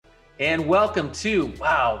And welcome to,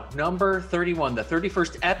 number 31, the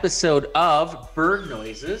 31st episode of Bird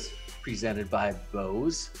Noises, presented by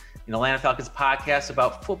Bose, an Atlanta Falcons podcast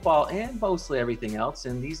about football and mostly everything else.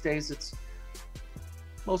 And these days, it's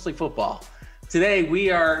mostly football. Today, we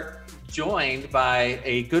are joined by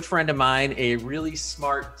a good friend of mine, a really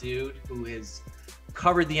smart dude who has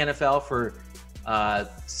covered the NFL for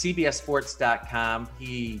CBSSports.com.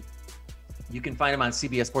 You can find him on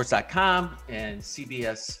CBSSports.com and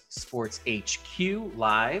CBS Sports HQ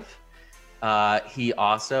live. He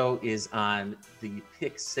also is on the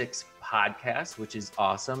Pick Six podcast, which is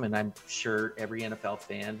awesome. And I'm sure every NFL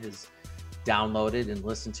fan has downloaded and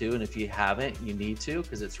listened to. And if you haven't, you need to,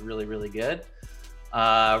 because it's really, really good.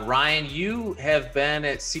 Ryan, you have been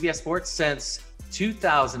at CBS Sports since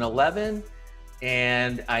 2011.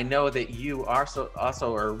 And I know that you also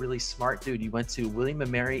are a really smart dude. You went to William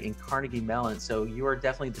 & Mary and Carnegie Mellon. So you are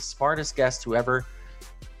definitely the smartest guest to ever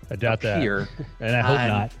appear. And I hope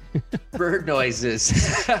not. Bird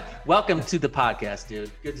Noises. Welcome to the podcast, dude.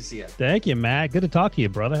 Good to see you. Thank you, Matt. Good to talk to you,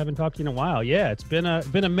 brother. I haven't talked to you in a while. Yeah, it's been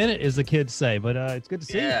a minute, as the kids say, but it's good to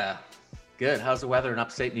see you. Yeah, good. How's the weather in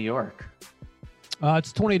upstate New York?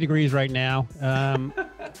 It's 20 degrees right now.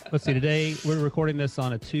 Let's see. Today we're recording this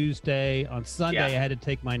on a Tuesday. On Sunday, I had to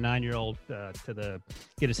take my 9-year-old get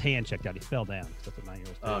his hand checked out. He fell down. That's what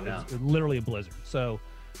 9-year-olds do. Oh no! It was literally a blizzard. So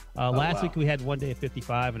last week we had one day of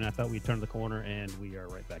 55, and I thought we'd turned the corner, and we are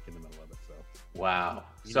right back in the middle of it. So wow.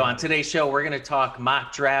 So on today's show, we're going to talk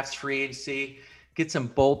mock drafts, free agency, get some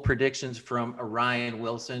bold predictions from Ryan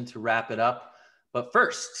Wilson to wrap it up. But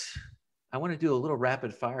first, I want to do a little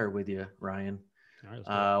rapid fire with you, Ryan.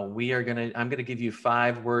 I'm going to give you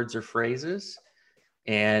 5 words or phrases,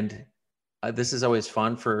 and this is always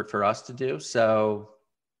fun for us to do. So,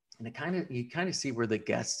 and you kind of see where the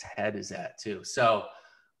guest's head is at too. So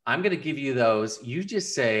I'm going to give you those. You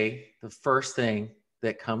just say the first thing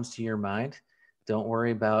that comes to your mind. Don't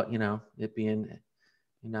worry about, it being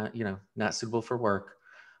not suitable for work.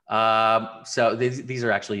 So these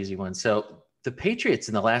are actually easy ones. So the Patriots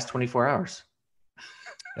in the last 24 hours.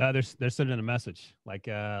 They're sending a message like,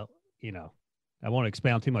 I won't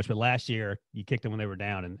expound too much, but last year you kicked them when they were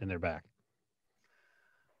down and they're back.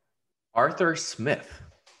 Arthur Smith.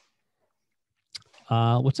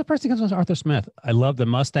 What's the first thing that comes with Arthur Smith? I love the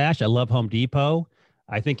mustache. I love Home Depot.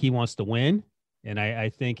 I think he wants to win. And I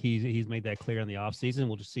think he's made that clear in the offseason.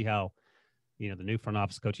 We'll just see how, the new front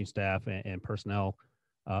office coaching staff and personnel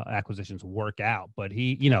acquisitions work out. But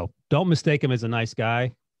don't mistake him as a nice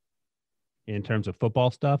guy in terms of football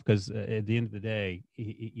stuff, because at the end of the day,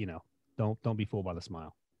 don't be fooled by the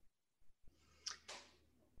smile.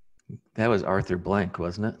 That was Arthur Blank,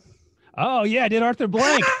 wasn't it? Oh yeah, I did Arthur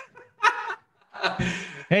Blank.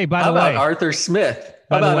 Hey, by the way, how about Arthur Smith?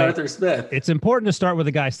 Arthur Smith? It's important to start with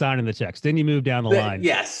the guy signing the checks. Then you move down the line.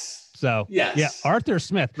 Yes. So yeah, Arthur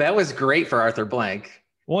Smith. That was great for Arthur Blank.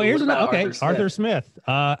 Well, here's Arthur Smith.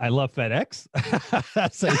 I love FedEx.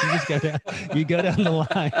 So you go down the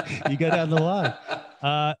line. You go down the line.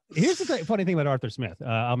 Here's the funny thing about Arthur Smith.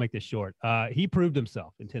 I'll make this short. He proved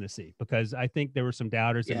himself in Tennessee, because I think there were some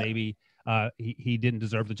doubters that maybe he didn't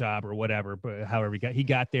deserve the job or whatever. But however he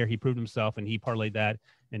got there, he proved himself, and he parlayed that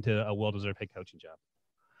into a well-deserved head coaching job.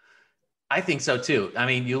 I think so too. I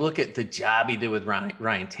mean, you look at the job he did with Ryan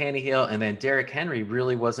Tannehill, and then Derrick Henry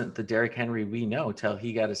really wasn't the Derrick Henry we know till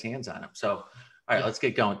he got his hands on him. So, all right, let's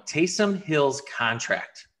get going. Taysom Hill's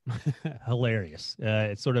contract. Hilarious.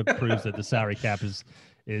 It sort of proves that the salary cap is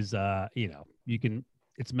it's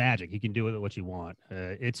magic. You can do with it what you want.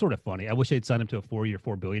 It's sort of funny. I wish they'd signed him to a 4-year,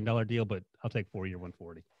 $4 billion deal, but I'll take 4-year,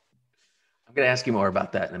 140. I'm going to ask you more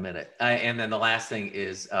about that in a minute. And then the last thing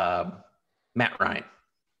is Matt Ryan.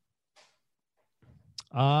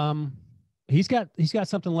 He's got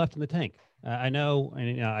something left in the tank. I know,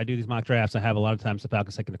 and I do these mock drafts. I have a lot of times the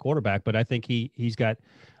Falcons taking the quarterback, but I think he's got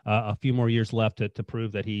a few more years left to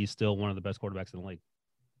prove that he's still one of the best quarterbacks in the league.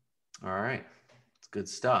 All right. It's good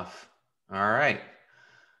stuff. All right.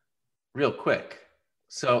 Real quick.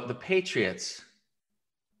 So the Patriots,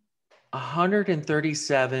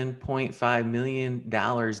 $137.5 million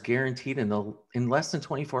guaranteed in less than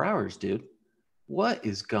 24 hours, dude. What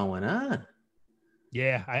is going on?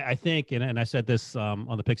 Yeah, I think, and I said this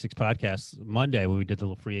on the Pick Six podcast Monday when we did the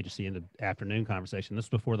little free agency in the afternoon conversation. This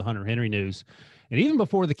was before the Hunter Henry news, and even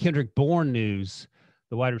before the Kendrick Bourne news,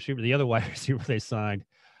 the other wide receiver they signed.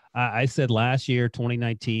 I said last year,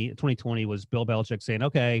 2020 was Bill Belichick saying,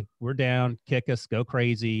 okay, we're down, kick us, go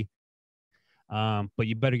crazy, but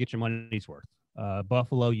you better get your money's worth.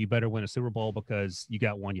 Buffalo, you better win a Super Bowl because you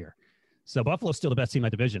got 1 year. So Buffalo's still the best team in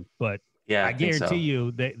that division, but Yeah, I think guarantee so.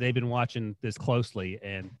 you they've been watching this closely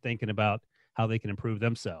and thinking about how they can improve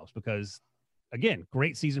themselves because, again,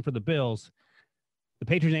 great season for the Bills. The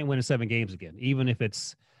Patriots ain't winning 7 games again, even if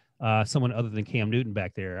it's someone other than Cam Newton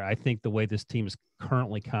back there. I think the way this team is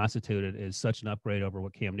currently constituted is such an upgrade over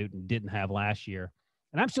what Cam Newton didn't have last year.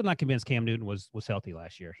 And I'm still not convinced Cam Newton was healthy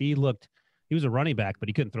last year. He was a running back, but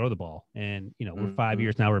he couldn't throw the ball. And, we're 5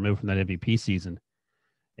 years now removed from that MVP season.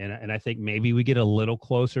 And I think maybe we get a little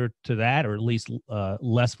closer to that, or at least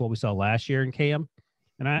less of what we saw last year in Cam.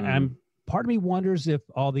 And I'm part of me wonders if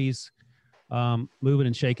all these moving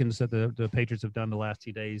and shakings that the Patriots have done the last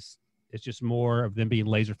 2 days, it's just more of them being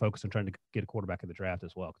laser focused on trying to get a quarterback in the draft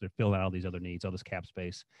as well, because they're filling out all these other needs, all this cap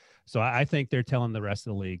space. So I think they're telling the rest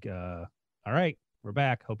of the league, all right, we're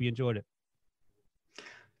back. Hope you enjoyed it.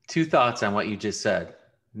 2 thoughts on what you just said.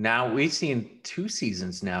 Now we've seen 2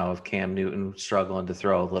 seasons now of Cam Newton struggling to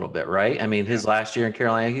throw a little bit, right? I mean, his last year in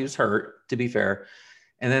Carolina, he was hurt, to be fair.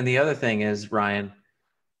 And then the other thing is, Ryan,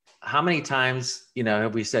 how many times,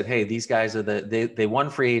 have we said, hey, these guys are they won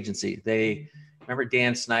free agency. They remember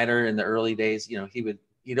Dan Snyder in the early days,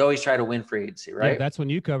 he'd always try to win free agency, right? Yeah, that's when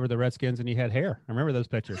you covered the Redskins and you had hair. I remember those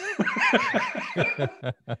pictures.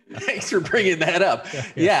 Thanks for bringing that up.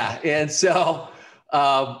 Yeah. And so,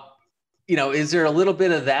 is there a little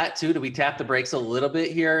bit of that too? Do we tap the brakes a little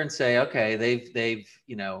bit here and say, okay, they've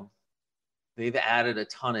added a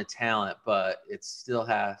ton of talent, but it still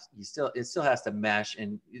has to mesh,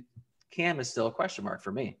 and Cam is still a question mark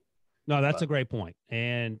for me. No, that's a great point.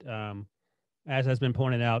 And as has been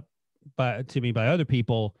pointed out to me by other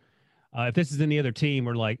people, if this is any other team,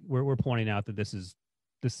 we're pointing out that this is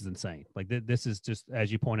insane. Like this is just,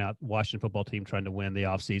 as you point out, Washington football team trying to win the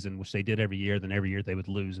offseason, which they did every year. Then every year they would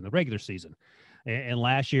lose in the regular season. And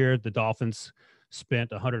last year the Dolphins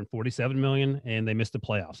spent $147 million and they missed the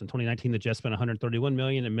playoffs. In 2019, the Jets spent $131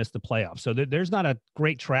 million and missed the playoffs. So there's not a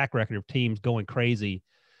great track record of teams going crazy.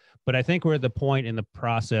 But I think we're at the point in the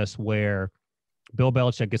process where Bill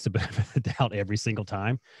Belichick gets the benefit of the doubt every single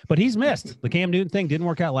time, but he's missed. The Cam Newton thing didn't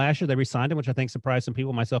work out last year. They re-signed him, which I think surprised some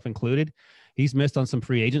people, myself included. He's missed on some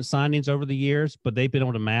free agent signings over the years, but they've been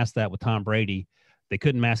able to mask that with Tom Brady. They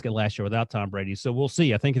couldn't mask it last year without Tom Brady. So we'll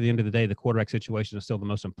see. I think at the end of the day, the quarterback situation is still the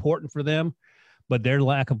most important for them, but their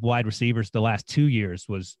lack of wide receivers the last 2 years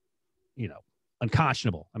was,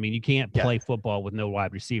 unconscionable. I mean, you can't play football with no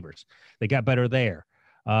wide receivers. They got better there.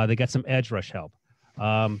 They got some edge rush help.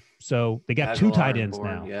 So they got Aguilar 2 tight ends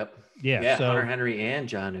Bourne, now. Yep. Yeah. So, Hunter Henry and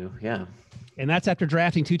Jonnu. Yeah. And that's after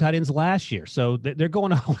drafting 2 tight ends last year. So they're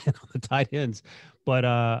going all in on the tight ends. But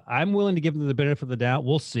I'm willing to give them the benefit of the doubt.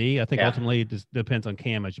 We'll see. I think ultimately it just depends on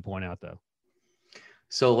Cam, as you point out, though.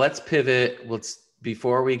 So let's pivot.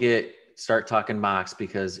 Before we start talking mocks,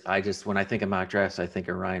 because when I think of mock drafts, I think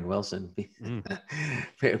of Ryan Wilson.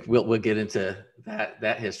 We'll get into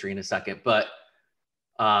that history in a second. But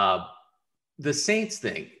the Saints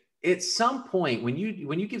thing, at some point when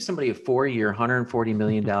you give somebody a 4-year, $140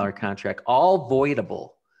 million contract, all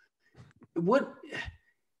voidable,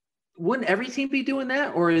 wouldn't every team be doing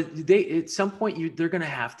that? Or at some point they're going to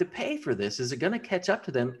have to pay for this? Is it going to catch up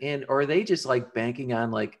to them? Or are they just like banking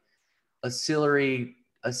on like a silly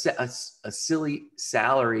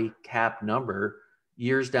salary cap number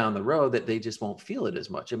years down the road that they just won't feel it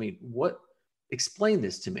as much? I mean, explain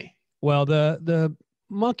this to me. Well, the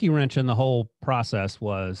monkey wrench in the whole process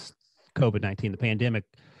was COVID-19. The pandemic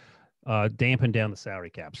dampened down the salary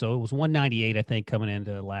cap. So it was 198, I think, coming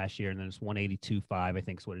into last year, and then it's 182.5, I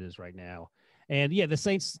think is what it is right now. And yeah, the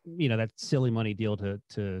Saints, that silly money deal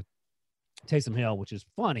to Taysom Hill, which is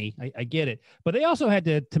funny. I get it, but they also had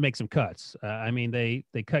to make some cuts. They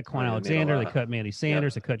cut Quan Alexander, they cut Manny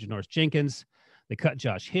Sanders, they cut Janoris Jenkins, they cut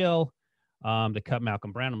Josh Hill. They cut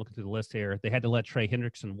Malcolm Brown. I'm looking through the list here. They had to let Trey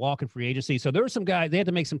Hendrickson walk in free agency. So there were some guys, they had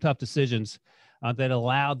to make some tough decisions that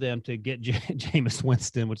allowed them to get Jameis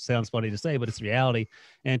Winston, which sounds funny to say, but it's reality,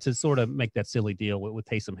 and to sort of make that silly deal with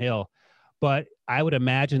Taysom Hill. But I would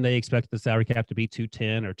imagine they expect the salary cap to be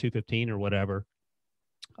 210 or 215 or whatever,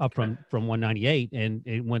 up from 198, and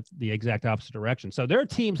it went the exact opposite direction. So there are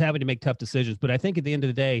teams having to make tough decisions, but I think at the end of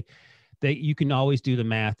the day, you can always do the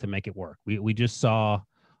math to make it work. We just saw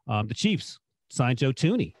the Chiefs signed Joe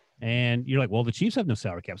Thuney, and you're like, well, the Chiefs have no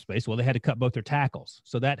salary cap space. Well, they had to cut both their tackles,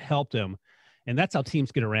 so that helped them, and that's how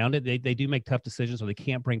teams get around it. They do make tough decisions, or they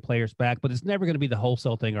can't bring players back, but it's never going to be the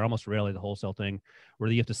wholesale thing, or almost rarely the wholesale thing, where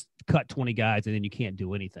you have to cut 20 guys and then you can't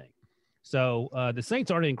do anything. So the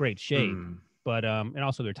Saints aren't in great shape, but and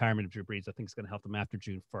also the retirement of Drew Brees, I think, is going to help them after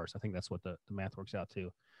June 1st. I think that's what the math works out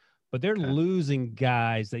to. But they're losing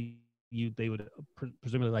guys that they would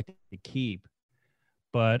presumably like to keep.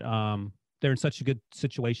 But they're in such a good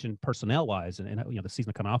situation personnel wise, and the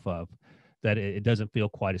season to come off of, that it doesn't feel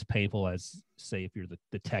quite as painful as, say, if you're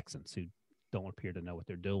the Texans, who don't appear to know what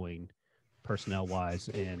they're doing personnel wise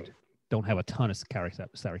and don't have a ton of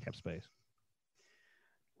salary cap space.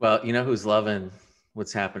 Well, you know who's loving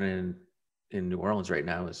what's happening in New Orleans right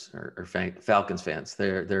now is our Falcons fans.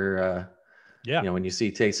 They're when you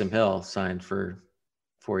see Taysom Hill signed for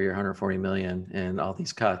 4-year, $140 million, and all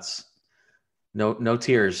these cuts, no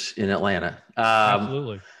tears in Atlanta.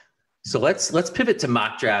 Absolutely. So let's pivot to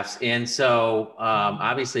mock drafts. And so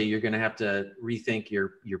obviously you're going to have to rethink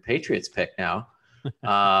your Patriots pick now.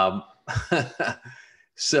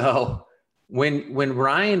 So when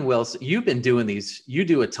Ryan Wilson, you've been doing these, you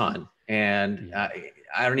do a ton, and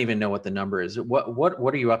I don't even know what the number is.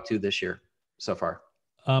 What are you up to this year so far?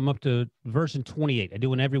 I'm up to version 28. I do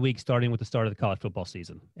one every week, starting with the start of the college football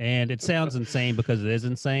season. And it sounds insane because it is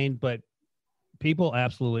insane, but people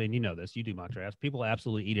absolutely, and you know this, you do mock drafts, people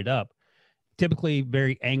absolutely eat it up, typically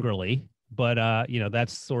very angrily, but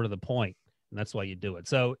that's sort of the point, and that's why you do it.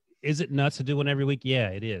 So is it nuts to do one every week? Yeah,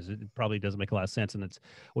 it is. It probably doesn't make a lot of sense, and it's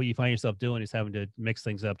what you find yourself doing is having to mix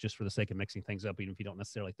things up just for the sake of mixing things up, even if you don't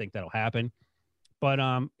necessarily think that'll happen. But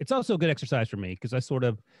it's also a good exercise for me because I sort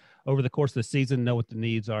of, over the course of the season, know what the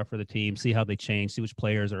needs are for the team, see how they change, see which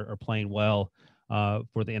players are playing well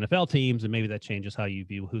for the NFL teams, and maybe that changes how you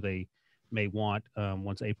view who they may want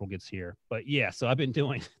once April gets here. But yeah, so I've been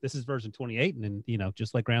doing, this is version 28, and then,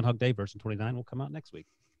 just like Groundhog Day, version 29 will come out next week.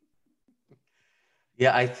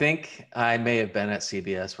 Yeah, I think I may have been at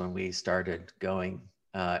CBS when we started going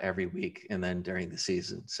every week and then during the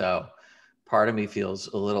season. So part of me feels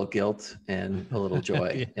a little guilt and a little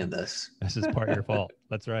joy in this. This is part of your fault.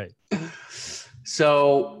 That's right.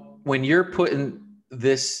 So when you're putting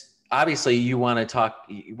this, obviously you want to talk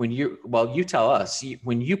you tell us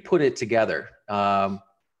when you put it together,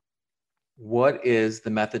 what is the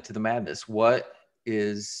method to the madness?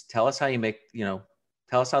 Tell us how you make,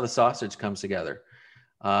 tell us how the sausage comes together.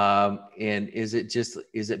 And is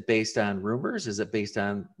it based on rumors? Is it based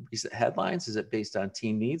on recent headlines? Is it based on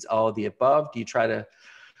team needs? All of the above? Do you try to,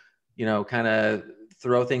 kind of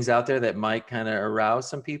throw things out there that might kind of arouse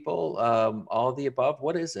some people? All of the above?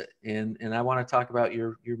 What is it? And I want to talk about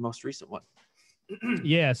your most recent one.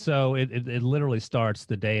 Yeah. So it literally starts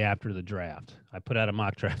the day after the draft. I put out a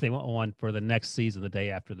mock draft. They want one for the next season, the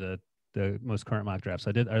day after the most current mock draft.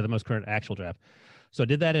 So the most current actual draft. So I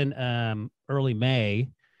did that in early May,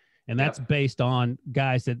 and that's based on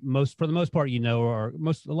guys that for the most part, are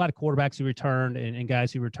a lot of quarterbacks who returned and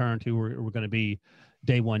guys who returned who were going to be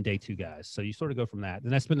day one, day two guys. So you sort of go from that.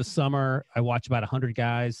 Then I spent the summer, I watched about 100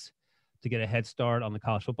 guys to get a head start on the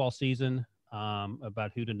college football season,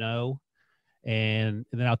 about who to know. And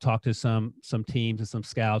then I'll talk to some teams and some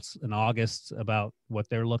scouts in August about what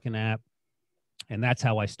they're looking at. And that's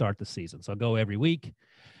how I start the season. So I go every week.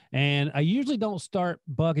 And I usually don't start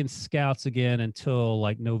bugging scouts again until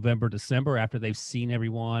like November, December, after they've seen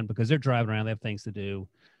everyone, because they're driving around. They have things to do.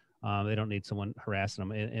 They don't need someone harassing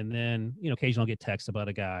them. And then, occasionally I'll get texts about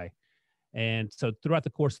a guy. And so throughout the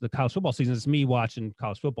course of the college football season, it's me watching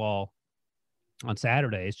college football on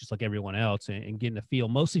Saturdays, just like everyone else, and getting a feel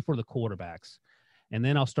mostly for the quarterbacks. And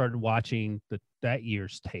then I'll start watching that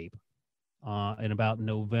year's tape in about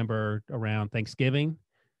November, around Thanksgiving.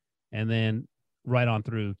 And then right on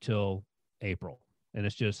through till April. And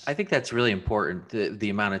it's just, I think that's really important. The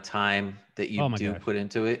amount of time that you put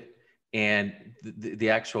into it, and the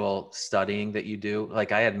actual studying that you do.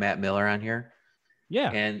 Like I had Matt Miller on here. Yeah.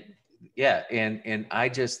 And I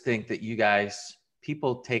just think that you guys,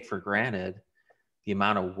 people take for granted the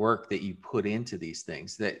amount of work that you put into these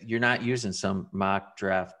things, that you're not using some mock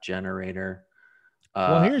draft generator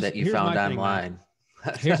that you found online.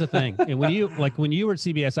 Here's the thing. And when you were at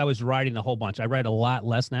CBS, I was writing a whole bunch. I write a lot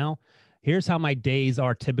less now. Here's how my days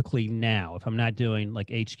are typically now, if I'm not doing like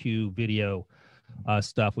HQ video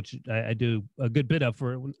stuff, which I do a good bit of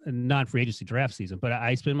for non-free agency draft season. But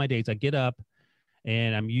I spend my days, I get up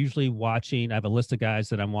and I'm usually watching. I have a list of guys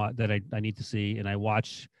that I need to see, and I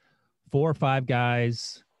watch 4 or 5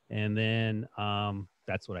 guys, and then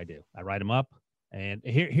that's what I do. I write them up. And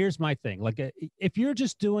here's my thing. Like, if you're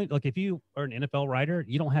just doing, like, if you are an NFL writer,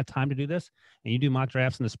 you don't have time to do this, and you do mock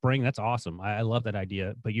drafts in the spring, that's awesome. I love that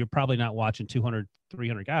idea. But you're probably not watching 200,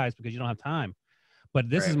 300 guys because you don't have time. But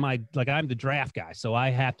this is I'm the draft guy, so I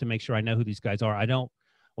have to make sure I know who these guys are. One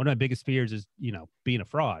of my biggest fears is, being a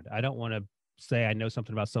fraud. I don't want to say I know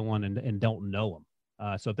something about someone and don't know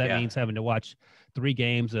them. So if that means having to watch 3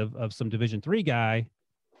 games of some Division III guy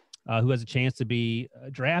who has a chance to be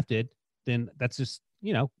drafted, then that's just,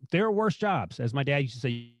 there are worse jobs. As my dad used to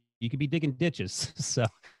say, You could be digging ditches. So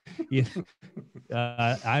you,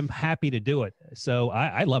 I'm happy to do it. So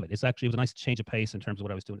I love it. It was a nice change of pace in terms of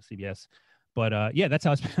what I was doing at CBS. But yeah, that's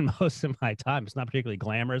how I spend most of my time. It's not particularly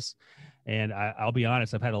glamorous. And I'll be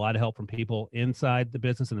honest, I've had a lot of help from people inside the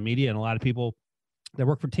business and the media and a lot of people that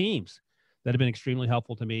work for teams that have been extremely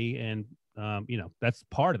helpful to me. And, that's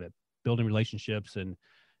part of it, building relationships and,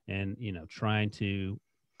 trying to,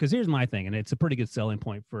 because here's my thing, and it's a pretty good selling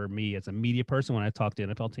point for me as a media person. When I talk to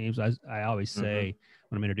NFL teams, I always say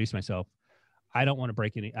when I'm introducing myself, I don't want to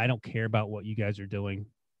break any, I don't care about what you guys are doing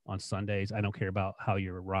on Sundays. I don't care about how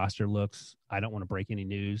your roster looks. I don't want to break any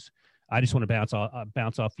news. I just want to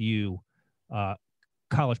bounce off you,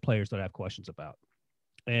 college players that I have questions about.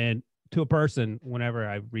 And to a person, whenever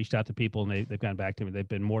I've reached out to people and they've gotten back to me, they've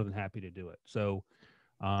been more than happy to do it. So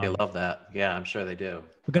they love that. Yeah, I'm sure they do.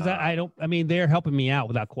 Because they're helping me out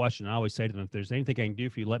without question. I always say to them, if there's anything I can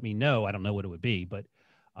do for you, let me know. I don't know what it would be, but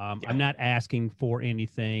I'm not asking for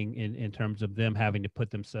anything in terms of them having to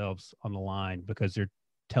put themselves on the line because they're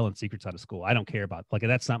telling secrets out of school. I don't care about,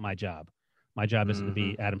 that's not my job. My job isn't to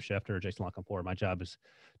be Adam Schefter or Jason LaCanfora. My job is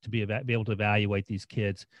to be able to evaluate these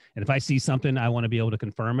kids. And if I see something, I want to be able to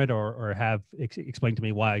confirm it or have explain to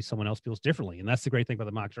me why someone else feels differently. And that's the great thing about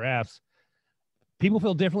the mock drafts. People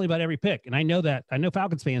feel differently about every pick. And I know that. I know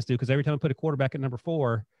Falcons fans do, because every time I put a quarterback at number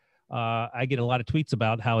 4, I get a lot of tweets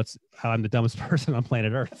about how I'm the dumbest person on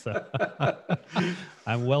planet Earth. So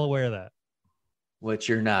I'm well aware of that. Which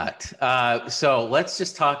you're not. So let's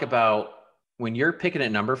just talk about when you're picking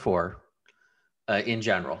at number 4 in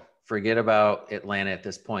general. Forget about Atlanta at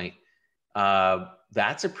this point.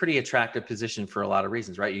 That's a pretty attractive position for a lot of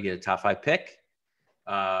reasons, right? You get a top 5 pick.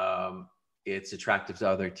 It's attractive to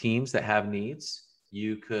other teams that have needs.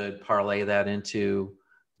 You could parlay that into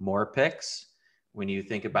more picks. When you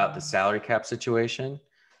think about the salary cap situation,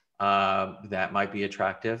 that might be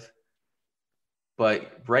attractive.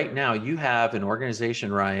 But right now you have an organization,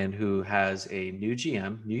 Ryan, who has a new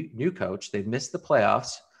GM, new coach. They've missed the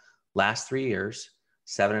playoffs last 3 years,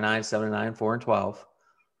 7-9, 7-9,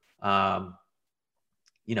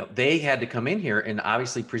 4-12. They had to come in here and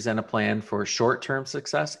obviously present a plan for short-term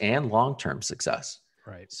success and long-term success.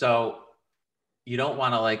 Right. So you don't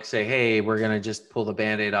want to say, hey, we're going to just pull the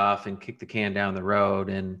Band-Aid off and kick the can down the road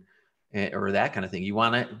or that kind of thing. You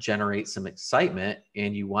want to generate some excitement,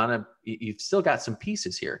 and you've still got some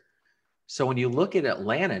pieces here. So when you look at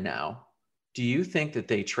Atlanta now, do you think that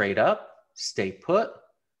they trade up, stay put,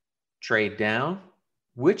 trade down?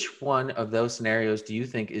 Which one of those scenarios do you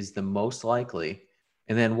think is the most likely?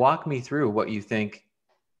 And then walk me through what you think,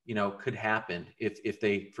 could happen if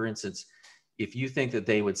they, for instance, if you think that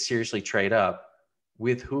they would seriously trade up,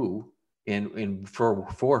 with who and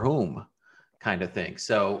for whom, kind of thing.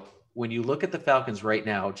 So when you look at the Falcons right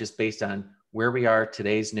now, just based on where we are,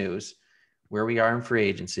 today's news, where we are in free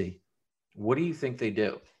agency, what do you think they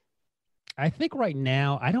do? I think right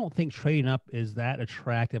now, I don't think trading up is that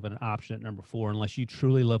attractive an option at number 4 unless you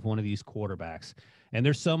truly love one of these quarterbacks. And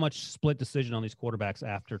there's so much split decision on these quarterbacks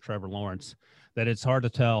after Trevor Lawrence that it's hard to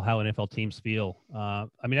tell how NFL teams feel.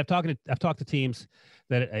 I've talked to teams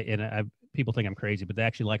that, people think I'm crazy, but they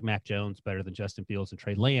actually like Mac Jones better than Justin Fields and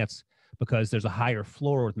Trey Lance because there's a higher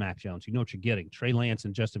floor with Mac Jones. You know what you're getting. Trey Lance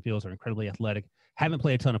and Justin Fields are incredibly athletic, haven't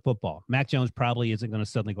played a ton of football. Mac Jones probably isn't going to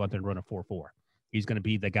suddenly go out there and run a 4.4. He's going to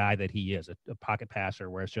be the guy that he is, a pocket passer,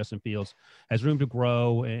 whereas Justin Fields has room to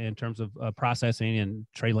grow in terms of processing, and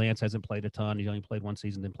Trey Lance hasn't played a ton. He only played one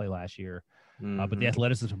season, didn't play last year. But the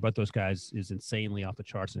athleticism from both those guys is insanely off the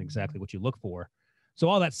charts and exactly what you look for. So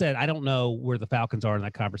all that said, I don't know where the Falcons are in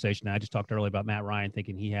that conversation. I just talked earlier about Matt Ryan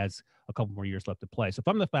thinking he has a couple more years left to play. So if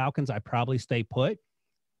I'm the Falcons, I probably stay put,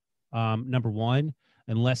 number 1,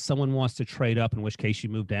 unless someone wants to trade up, in which case you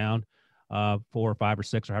move down 4 or 5 or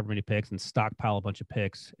 6 or however many picks and stockpile a bunch of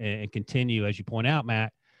picks and continue, as you point out,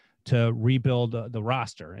 Matt, to rebuild the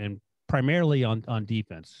roster and primarily on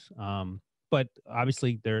defense. But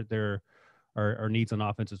obviously there are needs on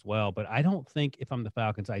offense as well. But I don't think if I'm the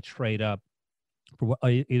Falcons, I trade up for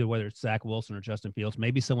either whether it's Zach Wilson or Justin Fields.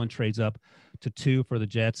 Maybe someone trades up to 2 for the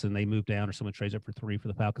Jets and they move down, or someone trades up for 3 for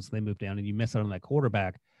the Falcons and they move down, and you miss out on that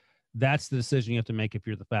quarterback. That's the decision you have to make if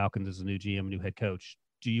you're the Falcons as a new GM, a new head coach.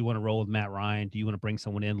 Do you want to roll with Matt Ryan? Do you want to bring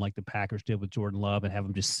someone in like the Packers did with Jordan Love and have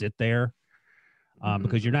him just sit there?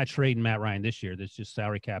 Because you're not trading Matt Ryan this year. There's just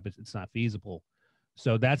salary cap. It's not feasible.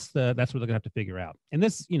 So that's what they're going to have to figure out. And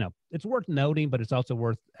this, it's worth noting, but it's also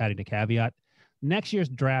worth adding a caveat. Next year's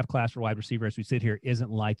draft class for wide receiver, as we sit here, isn't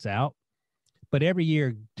lights out. But every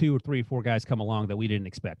year, 2 or 3 or 4 guys come along that we didn't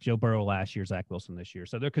expect. Joe Burrow last year, Zach Wilson this year.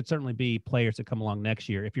 So there could certainly be players that come along next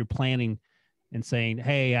year. If you're planning and saying,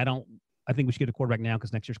 hey, I don't I think we should get a quarterback now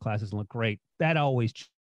because next year's class doesn't look great. That always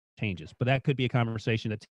changes, but that could be a conversation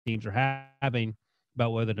that teams are having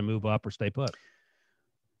about whether to move up or stay put.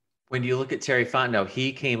 When you look at Terry Fontenot,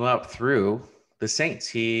 he came up through the Saints.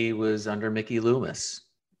 He was under Mickey Loomis.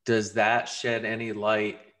 Does that shed any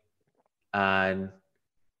light on,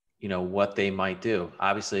 what they might do?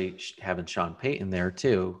 Obviously, having Sean Payton there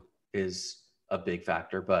too is a big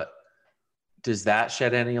factor, but does that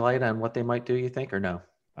shed any light on what they might do, you think, or no?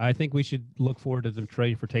 I think we should look forward to them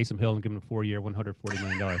trading for Taysom Hill and give him a 4-year, $140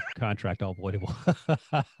 million contract, all voidable.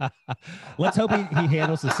 Let's hope he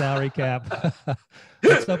handles the salary cap.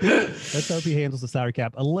 let's hope he handles the salary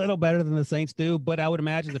cap a little better than the Saints do. But I would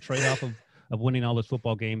imagine the trade-off of winning all those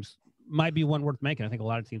football games might be one worth making. I think a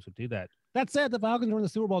lot of teams would do that. That said, the Falcons were in the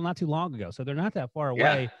Super Bowl not too long ago, so they're not that far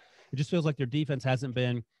away. Yeah. It just feels like their defense hasn't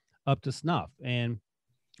been up to snuff. And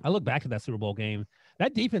I look back to that Super Bowl game.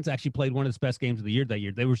 That defense actually played one of the best games of the year that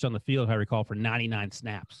year. They were just on the field, if I recall, for 99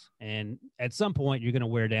 snaps. And at some point, you're going to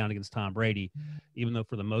wear down against Tom Brady, even though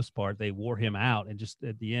for the most part, they wore him out. And just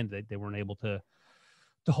at the end, they weren't able to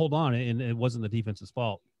hold on. And it wasn't the defense's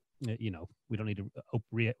fault. We don't need to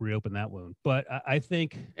reopen that wound. But I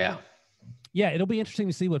think, yeah, it'll be interesting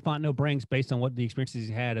to see what Fontenot brings based on what the experiences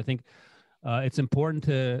he had. I think it's important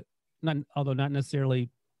to, although not necessarily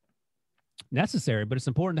necessary, but it's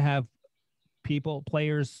important to have people,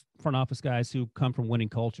 players, front office guys who come from winning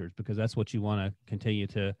cultures, because that's what you want to continue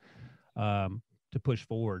to push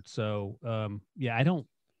forward. So, I don't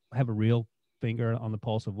have a real finger on the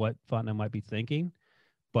pulse of what Fontenot might be thinking,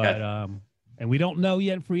 but and we don't know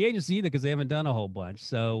yet in free agency either because they haven't done a whole bunch.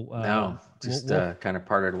 So no, just we'll kind of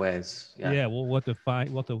parted ways. Yeah, we'll have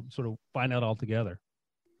to sort of find out all together.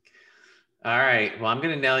 All right. Well, I'm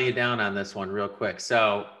going to nail you down on this one real quick.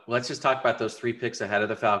 So let's just talk about those 3 picks ahead of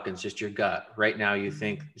the Falcons. Just your gut. Right now, you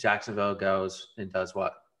think Jacksonville goes and does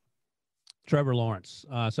what? Trevor Lawrence.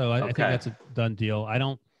 So I think that's a done deal. They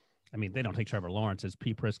don't take Trevor Lawrence. As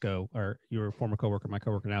Pete Prisco, or your former coworker, my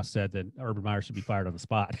coworker now, said that Urban Meyer should be fired on the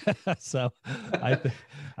spot. So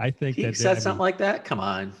I think he said something like that. Come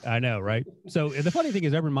on. I know, right? So the funny thing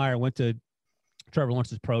is, Urban Meyer went to Trevor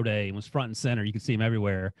Lawrence's pro day and was front and center. You could see him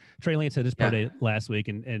everywhere. Trey Lance had his pro day last week,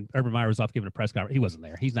 and Urban Meyer was off giving a press conference. He wasn't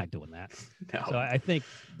there. He's not doing that. No. So I think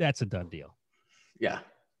that's a done deal. Yeah.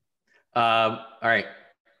 All right.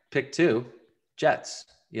 Pick 2, Jets.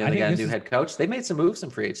 They got a new head coach. They made some moves in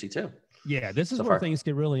free agency too. Yeah, this is where things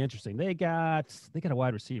get really interesting. They got a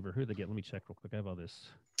wide receiver. Who did they get? Let me check real quick. I have all this.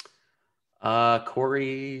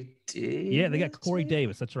 Corey Davis. Yeah, they got Corey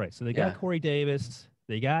Davis. That's right. So they got Corey Davis.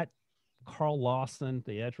 They got Carl Lawson,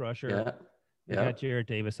 the edge rusher. Yeah. They got Jared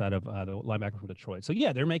Davis out of the linebacker from Detroit. So,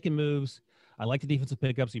 they're making moves. I like the defensive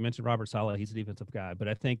pickups. You mentioned Robert Saleh. He's a defensive guy. But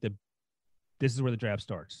I think that this is where the draft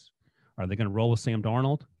starts. Are they going to roll with Sam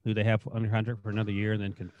Darnold, who they have under contract for another year and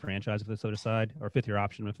then can franchise if they so decide, or 5th-year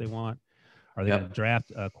option if they want? Are they going to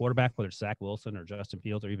draft a quarterback, whether it's Zach Wilson or Justin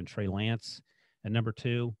Fields or even Trey Lance? And number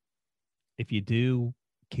 2, if you do,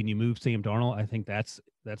 can you move Sam Darnold? I think that's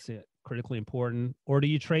it. Critically important. Or do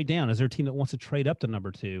you trade down? Is there a team that wants to trade up to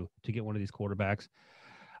number 2 to get one of these quarterbacks?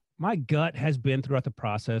 My gut has been throughout the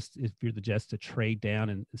process, if you're the Jets, to trade down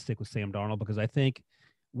and stick with Sam Darnold, because I think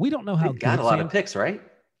we don't know how They've got a lot of picks, right?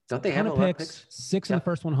 Don't they have a lot of picks? 6 in the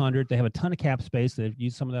first 100. They have a ton of cap space. They've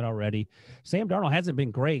used some of that already. Sam Darnold hasn't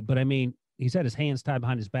been great, but he's had his hands tied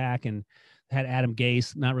behind his back and had Adam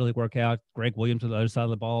Gase not really work out. Greg Williams to the other side of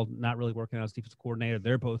the ball, not really working out as defensive coordinator.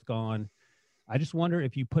 They're both gone. I just wonder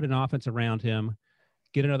if you put an offense around him,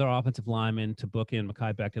 get another offensive lineman to book in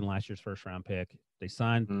Mekhi Becton, last year's first-round pick. They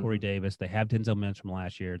signed Corey Davis. They have Denzel Mims from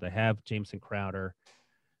last year. They have Jameson Crowder.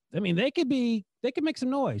 They could make some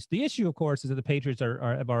noise. The issue, of course, is that the Patriots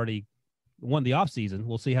have already won the offseason.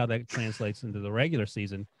 We'll see how that translates into the regular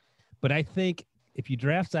season. But I think if you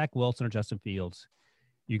draft Zach Wilson or Justin Fields,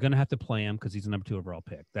 you're going to have to play him because he's a number 2 overall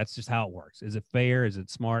pick. That's just how it works. Is it fair? Is it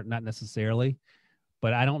smart? Not necessarily.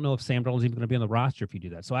 But I don't know if Sam Darnold's even going to be on the roster if you do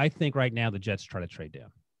that. So I think right now the Jets try to trade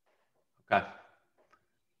down. Okay.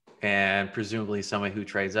 And presumably somebody who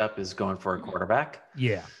trades up is going for a quarterback.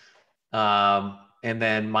 Yeah. And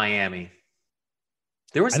then Miami.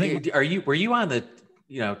 Were you on the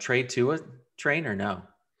trade to a train or no?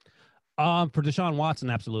 For Deshaun Watson,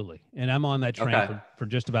 absolutely. And I'm on that train for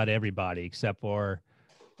just about everybody except for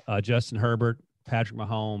Justin Herbert, Patrick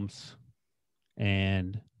Mahomes,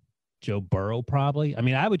 and Joe Burrow, probably.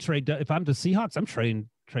 I would trade, if I'm the Seahawks, I'm trading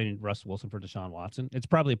Russell Wilson for Deshaun Watson. It's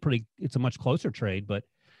probably it's a much closer trade, but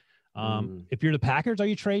if you're the Packers, are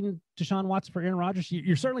you trading Deshaun Watson for Aaron Rodgers?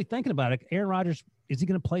 You're certainly thinking about it. Aaron Rodgers, is he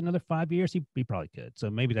going to play another 5 years? He probably could. So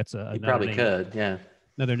maybe that's he probably could, yeah.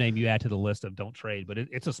 another name you add to the list of don't trade, but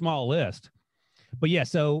it's a small list. But yeah,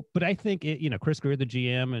 but I think Chris Greer, the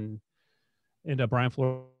GM, and Brian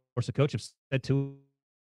Flores, the coach, have said to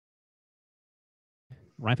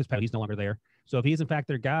Ryan Fitzpatrick, he's no longer there. So if he's in fact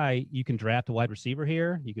their guy, you can draft a wide receiver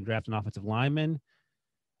here. You can draft an offensive lineman.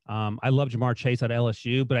 I love Jamar Chase out of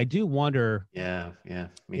LSU, but I do wonder. Yeah,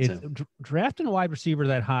 me too. Drafting a wide receiver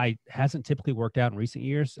that high hasn't typically worked out in recent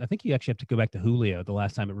years. I think you actually have to go back to Julio the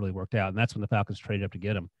last time it really worked out, and that's when the Falcons traded up to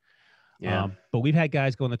get him. Yeah. But we've had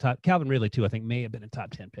guys go in the top. Calvin Ridley too, I think, may have been a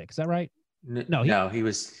top 10 pick. Is that right? No, he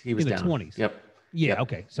was in down. The 20s. Yep. Yeah. Yep.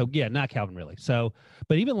 Okay. So yeah, not Calvin Ridley. So,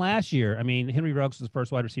 but even last year, I mean, Henry Ruggs was the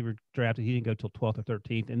first wide receiver drafted. He didn't go till 12th or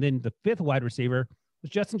 13th, and then the fifth wide receiver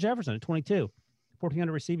was Justin Jefferson at 22,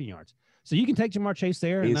 1,400 receiving yards. So you can take Jamar Chase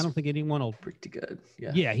there, and I don't think anyone will. Pretty good.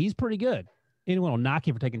 Yeah. Yeah, he's pretty good. Anyone will knock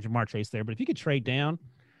you for taking Jamar Chase there, but if you could trade down,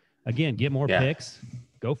 again, get more picks,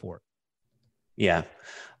 go for it. Yeah.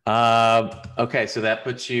 Okay, so that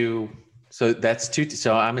puts you. So that's two.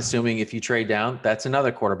 So I'm assuming if you trade down, that's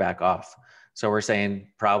another quarterback off. So we're saying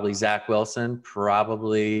probably Zach Wilson,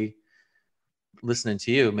 probably listening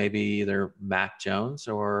to you, maybe either Mac Jones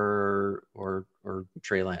or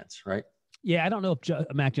Trey Lance, right? Yeah, I don't know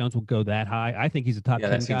if Mac Jones will go that high. I think he's a top 10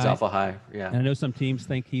 guy. Yeah, that seems awful high. Yeah. And I know some teams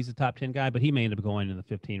think he's a top 10 guy, but he may end up going in the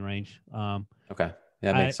 15 range. Okay.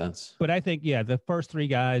 That makes sense. But I think, the first three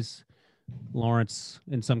guys, Lawrence,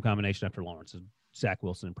 in some combination after Lawrence, is Zach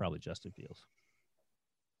Wilson and probably Justin Fields.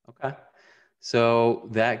 Okay. So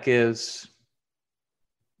that gives,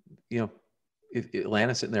 if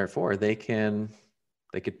Atlanta's sitting there at 4, they could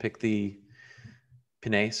pick the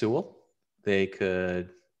Penei Sewell. They could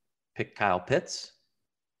pick Kyle Pitts.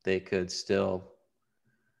 They could still,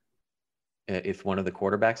 if one of the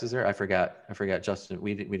quarterbacks is there, I forgot Justin.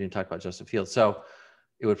 We didn't talk about Justin Fields. So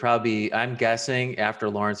it would probably be, I'm guessing after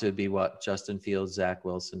Lawrence, it would be what? Justin Fields, Zach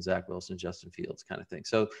Wilson, Justin Fields kind of thing.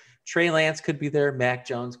 So Trey Lance could be there. Mac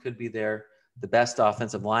Jones could be there. The best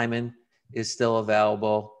offensive lineman is still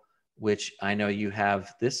available, which I know you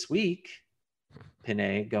have this week,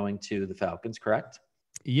 Penei going to the Falcons, correct?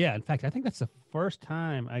 Yeah, in fact, I think that's the first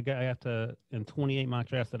time I have to in 28 mock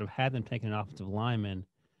drafts that have had them taking an offensive lineman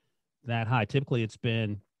that high. Typically, it's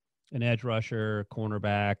been an edge rusher,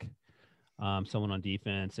 cornerback, someone on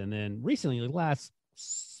defense, and then recently, the last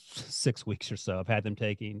 6 weeks or so, I've had them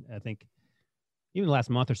taking. I think even the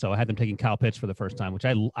last month or so, I had them taking Kyle Pitts for the first time, which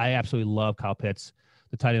I absolutely love. Kyle Pitts,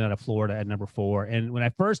 the tight end out of Florida at number 4. And when I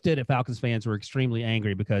first did it, Falcons fans were extremely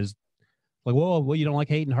angry because, like, whoa, you don't like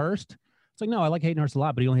Hayden Hurst? It's like, no, I like Hayden Hurst a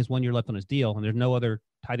lot, but he only has 1 year left on his deal, and there's no other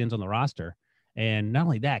tight ends on the roster. And not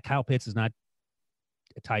only that, Kyle Pitts is not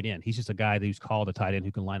a tight end. He's just a guy who's called a tight end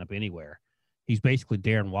who can line up anywhere. He's basically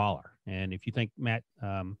Darren Waller. And if you think Matt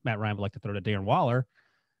Ryan would like to throw to Darren Waller,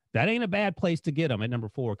 that ain't a bad place to get him at number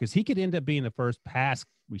 4 because he could end up being the first pass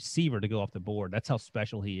receiver to go off the board. That's how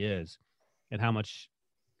special he is and how much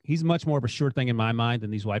he's much more of a sure thing in my mind than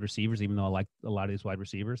these wide receivers, even though I like a lot of these wide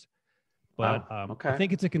receivers. But I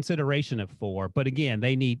think it's a consideration of 4. But again,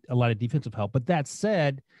 they need a lot of defensive help. But that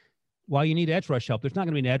said, while you need edge rush help, there's not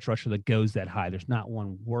going to be an edge rusher that goes that high. There's not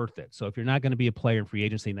one worth it. So if you're not going to be a player in free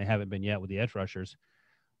agency, and they haven't been yet with the edge rushers,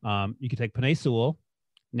 you can take Penei Sewell.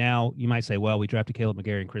 Now, you might say, well, we drafted Caleb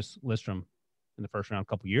McGarry and Chris Lindstrom in the first round a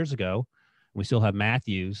couple years ago, and we still have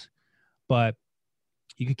Matthews. But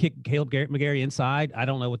you could kick Caleb McGarry inside. I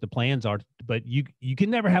don't know what the plans are, but you can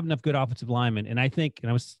never have enough good offensive linemen. And I think, and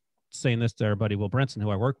I was saying this to our buddy Will Brinson, who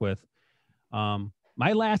I work with,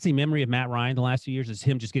 my lasting memory of Matt Ryan the last few years is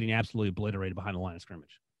him just getting absolutely obliterated behind the line of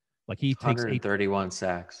scrimmage. Like he takes 131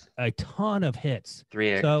 sacks, a ton of hits,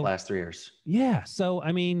 last 3 years. Yeah. So,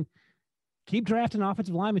 I mean, keep drafting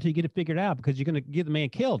offensive linemen until you get it figured out because you're going to get the man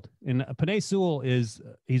killed. And Penei Sewell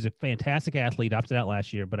he's a fantastic athlete, opted out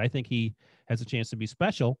last year, but I think he has a chance to be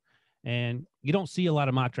special. And you don't see a lot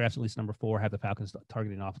of mock drafts, at least number 4, have the Falcons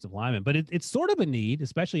targeting offensive linemen. But it's sort of a need,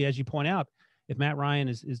 especially as you point out, if Matt Ryan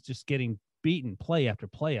is just getting beaten play after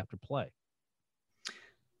play after play.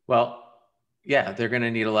 Well, yeah, they're going to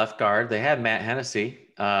need a left guard. They have Matt Hennessy.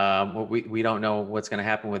 We don't know what's going to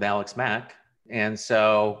happen with Alex Mack. And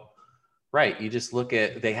so, right, you just look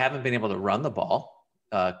at, they haven't been able to run the ball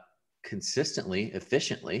consistently,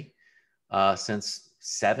 efficiently since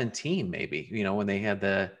 17, maybe, when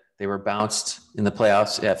they were bounced in the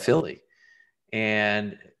playoffs at Philly.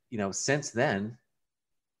 And, since then,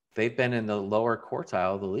 they've been in the lower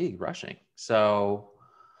quartile of the league rushing. So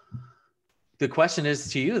the question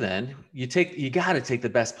is to you then, you got to take the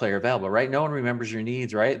best player available, right? No one remembers your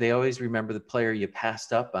needs, right? They always remember the player you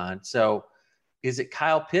passed up on. So is it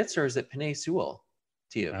Kyle Pitts or is it Penei Sewell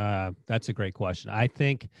to you? That's a great question. I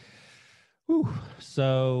think Whew.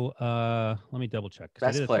 So let me double check.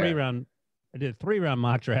 Best player. I did a 3-round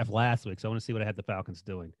mock draft last week, so I want to see what I had the Falcons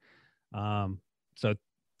doing. So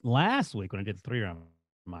last week when I did the 3-round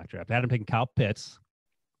mock draft, I had him taking Kyle Pitts.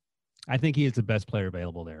 I think he is the best player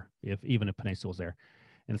available there, even if Penei Sewell's there.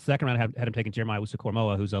 In the second round, I had him taking Jeremiah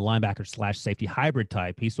Owusu-Koramoah, who's a linebacker / safety hybrid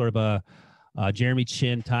type. He's sort of a Jeremy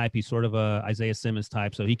Chin type. He's sort of a Isaiah Simmons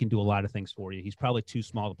type, so he can do a lot of things for you. He's probably too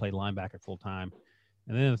small to play linebacker full time.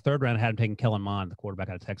 And then in the third round, I had him taking Kellen Mond, the quarterback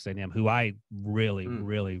out of Texas A&M, who I really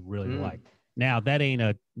like. Now, that ain't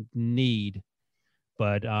a need,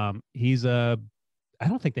 but he's I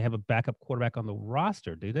don't think they have a backup quarterback on the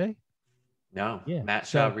roster, do they? No. Yeah. Matt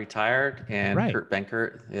Shaw retired, and right. Kurt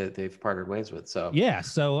Benkert, they've parted ways with. So yeah.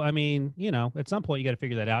 So I mean, at some point you got to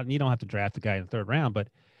figure that out, and you don't have to draft the guy in the third round, but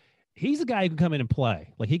he's a guy who can come in and play.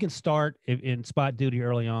 Like, he can start in spot duty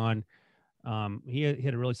early on. He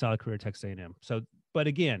had a really solid career at Texas A&M. So, but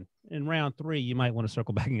again, in round 3, you might want to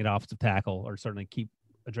circle back and get offensive tackle, or certainly keep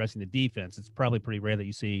addressing the defense. It's probably pretty rare that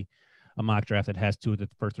you see a mock draft that has 2 of the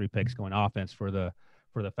first 3 picks going offense for the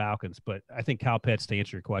Falcons. But I think Kyle Pitts, to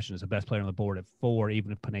answer your question, is the best player on the board at 4,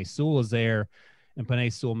 even if Penei Sewell is there, and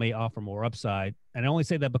Penei Sewell may offer more upside. And I only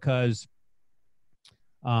say that because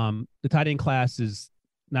the tight end class is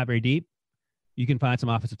not very deep. You can find some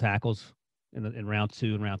offensive tackles in round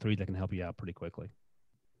 2 and round 3 that can help you out pretty quickly.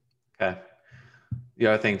 Okay. The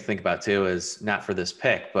other thing to think about too is, not for this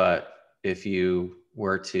pick, but if you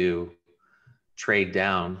were to trade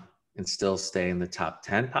down and still stay in the top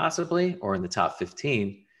 10 possibly, or in the top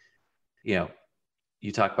 15,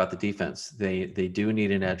 you talk about the defense. They do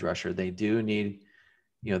need an edge rusher. They do need,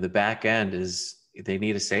 the back end they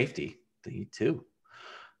need a safety. They need 2.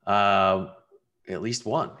 At least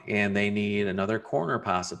 1, and they need another corner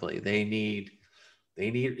possibly. They need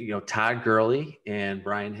Todd Gurley and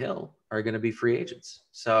Brian Hill are going to be free agents.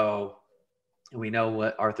 So we know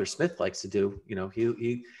what Arthur Smith likes to do.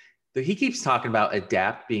 He keeps talking about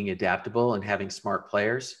being adaptable and having smart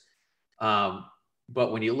players.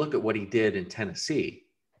 But when you look at what he did in Tennessee,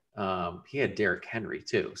 he had Derrick Henry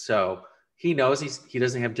too. So he knows he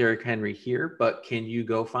doesn't have Derrick Henry here, but can you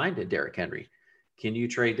go find a Derrick Henry? Can you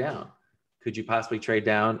trade down? Could you possibly trade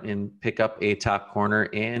down and pick up a top corner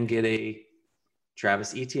and get a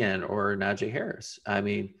Travis Etienne or Najee Harris? I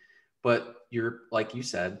mean, but like you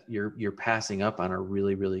said, you're passing up on a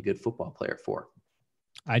really, really good football player for.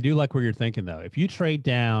 I do like where you're thinking though. If you trade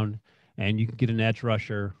down and you can get an edge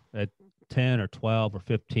rusher at 10 or 12 or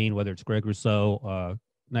 15, whether it's Greg Rousseau,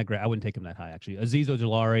 not Greg, I wouldn't take him that high actually. Azeez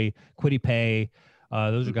Ojulari, Kwity Paye,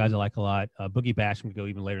 those are guys I like a lot. Boogie Basham could go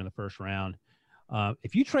even later in the first round.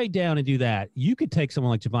 If you trade down and do that, you could take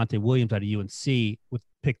someone like Javonte Williams out of UNC with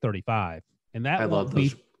pick 35. And that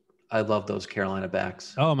I love those Carolina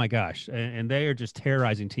backs. Oh my gosh. And they are just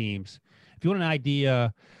terrorizing teams. If you want an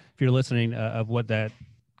idea, if you're listening, of what those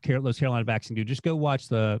Carolina backs can do, just go watch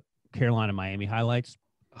the Carolina-Miami highlights.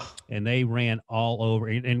 And they ran all over.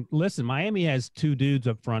 And listen, Miami has 2 dudes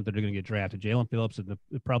up front that are going to get drafted. Jalen Phillips is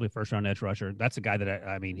probably first-round edge rusher. That's a guy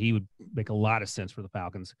that, he would make a lot of sense for the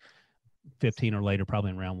Falcons. 15 or later,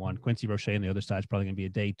 probably in round 1. Quincy Roche on the other side is probably going to be a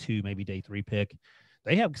day 2, maybe day 3 pick.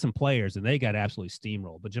 They have some players, and they got absolutely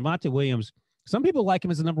steamrolled. But Javonte Williams, some people like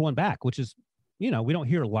him as the number 1 back, which is, we don't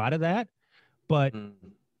hear a lot of that. But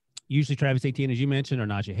usually Travis Etienne, as you mentioned, or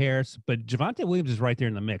Najee Harris. But Javonte Williams is right there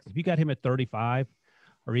in the mix. If you got him at 35,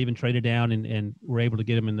 or even traded down and we're able to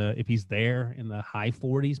get him if he's there in the high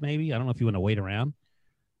 40s, maybe. I don't know if you want to wait around.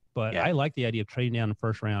 But yeah. I like the idea of trading down in the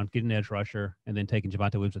first round, getting an edge rusher, and then taking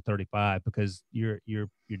Javonte Williams at 35 because you're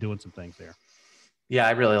doing some things there. Yeah,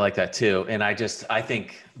 I really like that too. And I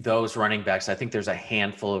think those running backs, I think there's a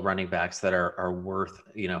handful of running backs that are worth,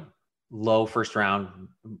 low first round,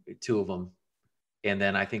 2 of them. And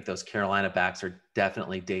then I think those Carolina backs are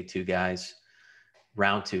definitely day 2 guys,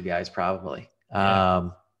 round 2 guys probably. Yeah.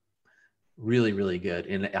 Really, really good.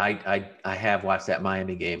 And I have watched that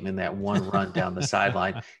Miami game and that one run down the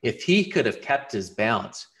sideline. If he could have kept his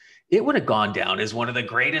balance, it would have gone down as one of the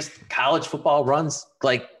greatest college football runs,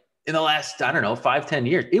 like in the last, 5-10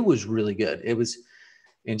 years. It was really good. It was,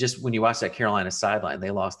 and just when you watch that Carolina sideline, they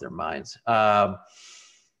lost their minds. All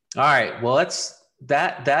right. Well,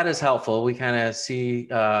 that is helpful. We kind of see,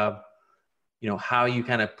 how you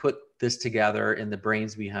kind of put this together and the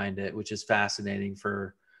brains behind it, which is fascinating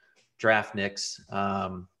for draft nicks.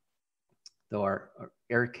 Though our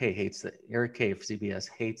Eric K hates that. Eric K of CBS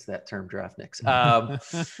hates that term, draft nicks.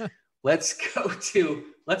 Let's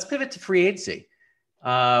pivot to free agency.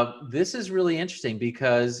 This is really interesting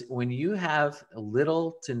because when you have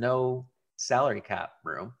little to no salary cap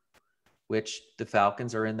room, which the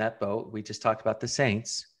Falcons are in that boat. We just talked about the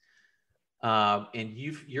Saints. and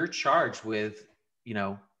you're charged with,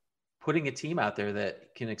 putting a team out there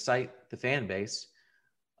that can excite the fan base.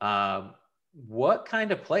 What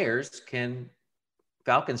kind of players can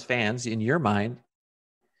Falcons fans, in your mind,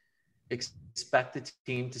 expect the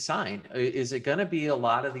team to sign? Is it going to be a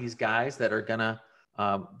lot of these guys that are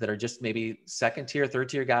that are just maybe second tier, third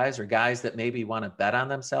tier guys, or guys that maybe want to bet on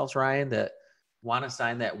themselves, Ryan, that want to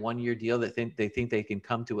sign that 1 year deal, that think they can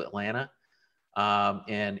come to Atlanta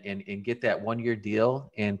and get that 1 year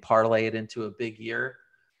deal and parlay it into a big year?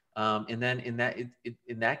 And then in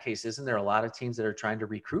that case, isn't there a lot of teams that are trying to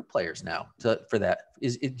recruit players now for that?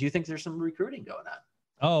 Do you think there's some recruiting going on?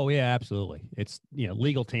 Oh yeah, absolutely. It's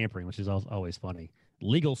legal tampering, which is always funny.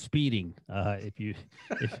 Legal speeding.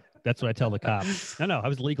 If that's what I tell the cops. No, I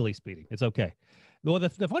was legally speeding. It's okay. Well,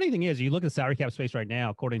 the funny thing is, you look at the salary cap space right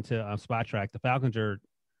now. According to Spot Track, the Falcons are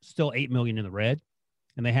still $8 million in the red,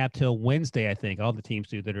 and they have till Wednesday, I think, all the teams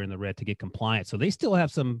do that are in the red to get compliant. So they still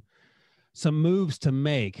have some moves to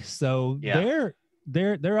make. So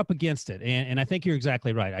they're up against it, and I think you're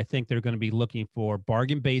exactly right. I think they're going to be looking for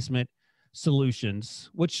bargain basement solutions,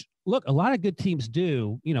 which look, a lot of good teams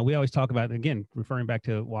do. We always talk about, again, referring back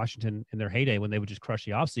to Washington in their heyday when they would just crush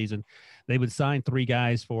the offseason. They would sign 3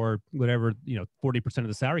 guys for whatever 40% of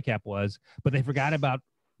the salary cap was, but they forgot about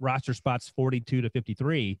roster spots 42 to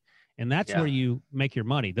 53, and that's where you make your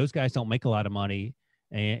money. Those guys don't make a lot of money,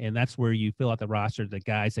 and that's where you fill out the roster, the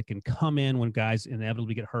guys that can come in when guys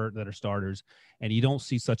inevitably get hurt that are starters, and you don't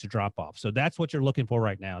see such a drop off. So that's what you're looking for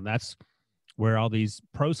right now, and that's where all these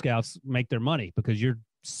pro scouts make their money, because you're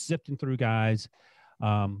sifting through guys.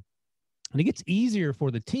 And it gets easier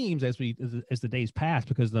for the teams as the days pass,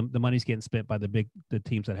 because the money's getting spent by the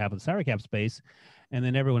teams that have the salary cap space. And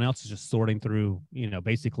then everyone else is just sorting through,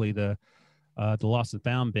 basically the lost and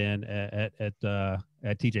found bin at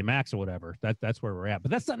TJ Maxx or whatever. That's where we're at,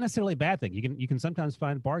 but that's not necessarily a bad thing. You can sometimes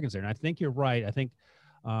find bargains there. And I think you're right. I think,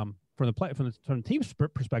 from the team's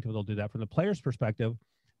perspective, they'll do that. From the player's perspective,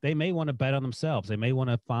 they may want to bet on themselves. They may want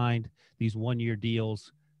to find these 1 year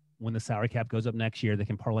deals when the salary cap goes up next year. They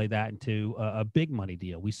can parlay that into a big money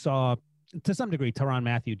deal. We saw, to some degree, Tyrann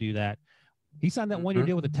Mathieu do that. He signed that 1 year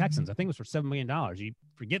deal with the Texans. I think it was for $7 million. You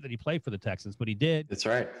forget that he played for the Texans, but he did. That's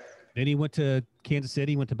right. Then he went to Kansas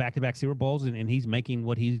City, went to back-to-back Super Bowls, and he's making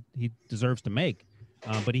what he deserves to make.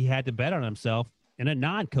 But he had to bet on himself in a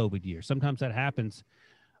non-COVID year. Sometimes that happens.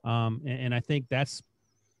 And I think that's,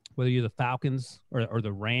 whether you're the Falcons or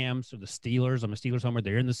the Rams or the Steelers, I'm a Steelers homer,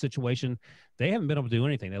 they're in this situation. They haven't been able to do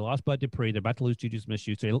anything. They lost Bud Dupree. They're about to lose Juju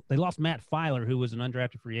Smith-Schuster. They lost Matt Filer, who was an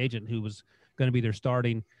undrafted free agent, who was going to be their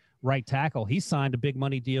starting right tackle. He signed a big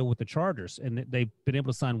money deal with the Chargers, and they've been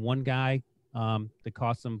able to sign one guy that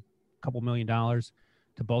cost them a couple $1 million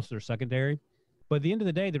to bolster their secondary. But at the end of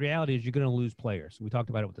the day, the reality is you're going to lose players. We talked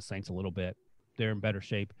about it with the Saints a little bit. They're in better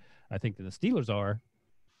shape, I think, than the Steelers are.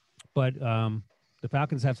 But the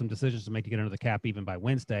Falcons have some decisions to make to get under the cap even by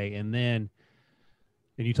Wednesday. And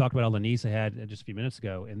you talked about all the needs they had just a few minutes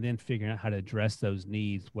ago, and then figuring out how to address those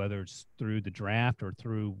needs, whether it's through the draft or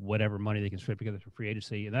through whatever money they can scrape together for free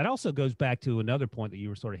agency. And that also goes back to another point that you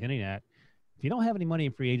were sort of hinting at. If you don't have any money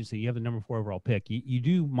in free agency, you have the number 4 overall pick.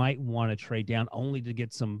 You might want to trade down only to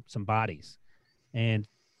get some bodies, and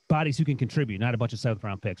bodies who can contribute, not a bunch of 7th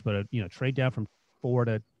round picks, but trade down from 4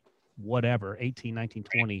 to whatever, 18, 19,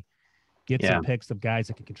 20. Get some picks of guys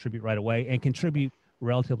that can contribute right away and contribute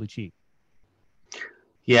relatively cheap.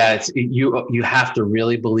 Yeah, you have to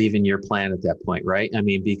really believe in your plan at that point, right? I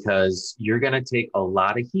mean, because you're going to take a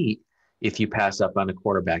lot of heat if you pass up on a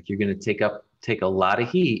quarterback. You're going to take a lot of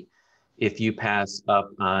heat if you pass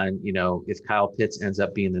up on, if Kyle Pitts ends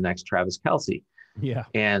up being the next Travis Kelce. Yeah.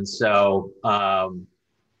 And so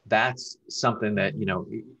that's something that,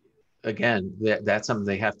 again, that's something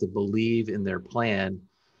they have to believe in their plan.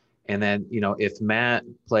 And then, if Matt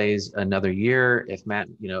plays another year, if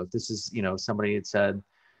this is, somebody had said,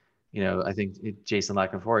 I think Jason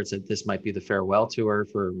Lockenford said this might be the farewell tour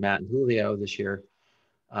for Matt and Julio this year,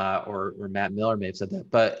 or Matt Miller may have said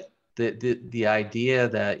that. But the idea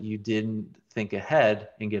that you didn't think ahead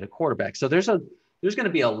and get a quarterback. So there's going to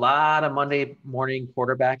be a lot of Monday morning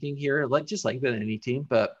quarterbacking here, just like with any team.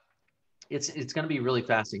 But it's going to be really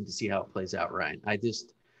fascinating to see how it plays out, Ryan.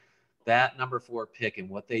 That number 4 pick and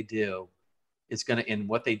what they do and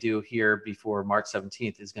what they do here before March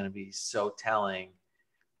 17th is going to be so telling.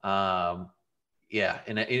 And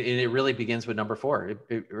it really begins with number 4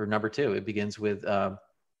 or number 2. It begins with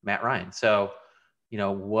Matt Ryan. So,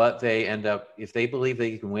 what they end up, if they believe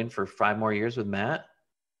they can win for 5 more years with Matt,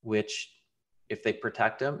 which if they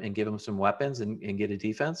protect him and give him some weapons and get a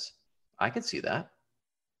defense, I could see that.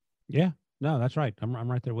 Yeah, no, that's right.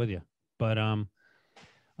 I'm right there with you. But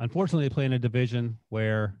unfortunately, they play in a division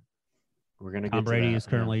where Tom Brady is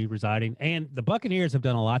currently residing, and the Buccaneers have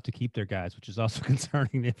done a lot to keep their guys, which is also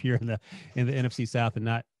concerning if you're in the NFC South and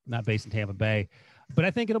not based in Tampa Bay. But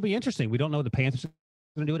I think it'll be interesting. We don't know what the Panthers are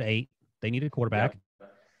going to do at 8. They need a quarterback.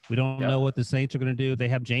 Yep. We don't know what the Saints are going to do. They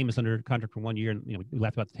have Jameis under contract for 1 year, and we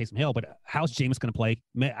laughed about the Taysom Hill. But how's Jameis going to play?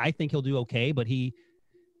 I think he'll do okay, but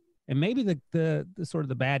and maybe the sort of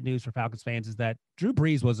the bad news for Falcons fans is that Drew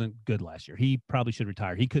Brees wasn't good last year. He probably should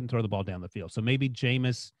retire. He couldn't throw the ball down the field. So maybe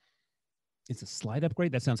Jameis. It's a slight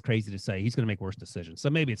upgrade. That sounds crazy to say. He's going to make worse decisions. So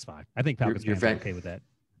maybe it's fine. I think Falcons fans are okay with that.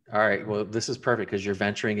 All right. Well, this is perfect because you're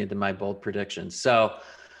venturing into my bold predictions. So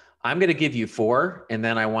I'm going to give you 4, and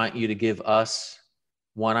then I want you to give us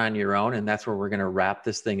 1 on your own, and that's where we're going to wrap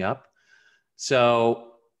this thing up.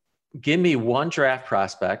 So give me 1 draft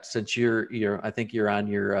prospect, since I think you're on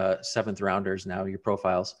your 7th rounders now, your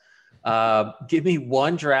profiles. Give me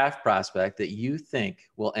 1 draft prospect that you think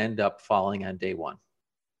will end up falling on day 1.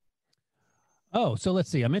 Oh, so let's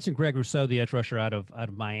see. I mentioned Greg Rousseau, the edge rusher out of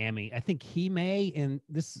Miami. I think he may, and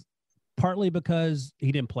this is partly because he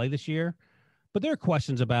didn't play this year, but there are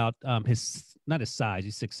questions about not his size.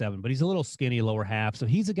 He's 6'7", but he's a little skinny lower half. So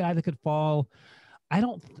he's a guy that could fall.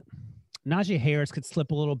 Najee Harris could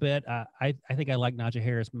slip a little bit. I think I like Najee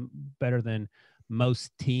Harris better than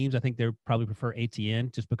most teams. I think they probably prefer Etienne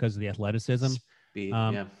just because of the athleticism. Speed,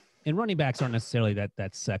 and running backs aren't necessarily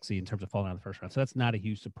that sexy in terms of falling out of the first round. So that's not a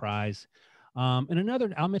huge surprise.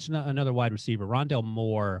 And I'll mention another wide receiver, Rondale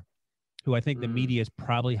Moore, who I think the media is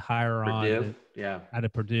probably higher on out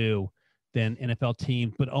of Purdue than NFL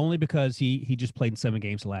teams, but only because he just played in 7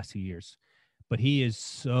 games the last 2 years. But he is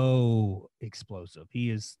so explosive. He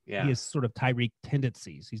is sort of Tyreek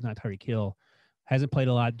tendencies. He's not Tyreek Hill. Hasn't played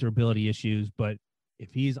a lot, durability issues, but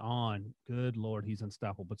if he's on, good Lord, he's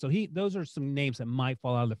unstoppable. But so those are some names that might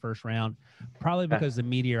fall out of the first round, probably because the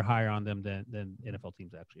media are higher on them than NFL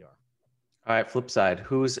teams actually are. All right, flip side,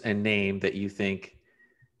 who's a name that you think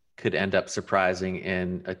could end up surprising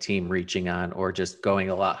in a team reaching on or just going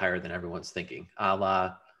a lot higher than everyone's thinking, a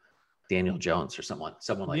la Daniel Jones or someone like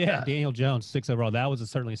that? Yeah, Daniel Jones, 6 overall. That was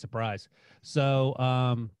certainly a surprise.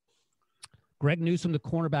 So Greg Newsome, the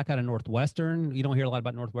cornerback out of Northwestern. You don't hear a lot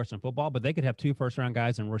about Northwestern football, but they could have 2 first-round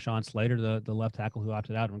guys, and Rashawn Slater, the left tackle who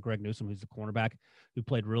opted out, and Greg Newsome, who's the cornerback who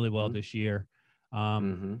played really well this year.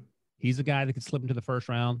 He's a guy that could slip into the first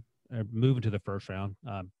round. Or move into the first round.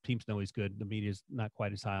 Teams know he's good. The media's not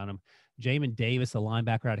quite as high on him. Jamin Davis, a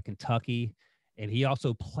linebacker out of Kentucky, and he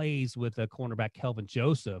also plays with a cornerback, Kelvin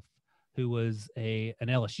Joseph, who was an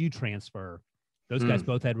LSU transfer. Those guys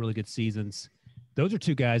both had really good seasons. Those are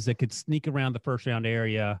 2 guys that could sneak around the first round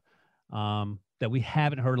area that we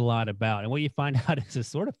haven't heard a lot about. And what you find out is it's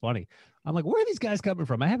sort of funny. I'm like, where are these guys coming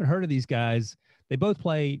from? I haven't heard of these guys. They both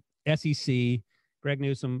play SEC. Greg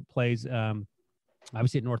Newsome plays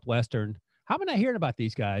obviously at Northwestern. How am I not hearing about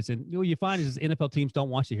these guys? And what you find is NFL teams don't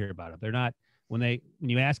want you to hear about them. They're not, when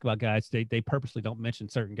you ask about guys, they purposely don't mention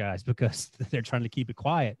certain guys because they're trying to keep it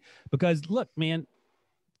quiet. Because look, man,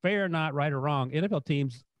 fair or not, right or wrong, NFL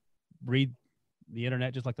teams read the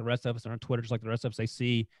internet just like the rest of us. They're on Twitter just like the rest of us.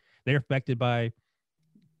 They're affected by,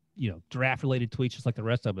 draft related tweets just like the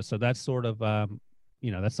rest of us. So that's sort of,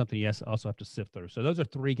 that's something you also have to sift through. So those are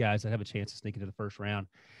 3 guys that have a chance to sneak into the first round.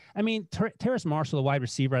 I mean, Terrace Marshall, the wide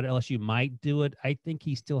receiver at LSU, might do it. I think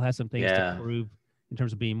he still has some things to prove in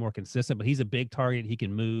terms of being more consistent, but he's a big target. He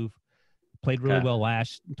can move. Played really well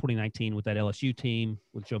last 2019 with that LSU team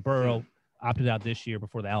with Joe Burrow. Opted out this year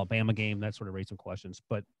before the Alabama game. That sort of raised some questions,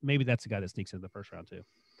 but maybe that's the guy that sneaks into the first round too.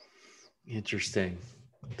 Interesting.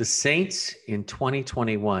 The Saints in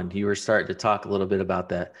 2021, you were starting to talk a little bit about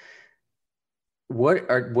that.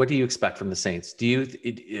 What do you expect from the Saints? Are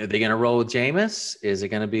they going to roll with Jameis? Is it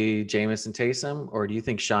going to be Jameis and Taysom, or do you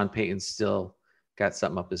think Sean Payton's still got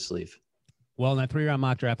something up his sleeve? Well, in that 3-round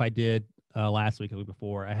mock draft I did last week, the week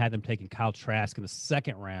before, I had them taking Kyle Trask in the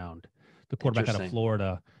 2nd round, the quarterback out of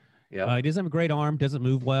Florida. Yeah, he doesn't have a great arm, doesn't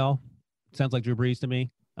move well. Sounds like Drew Brees to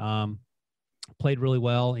me. Played really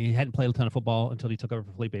well. He hadn't played a ton of football until he took over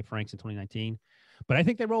for Felipe Franks in 2019. But I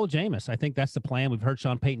think they roll with Jameis. I think that's the plan. We've heard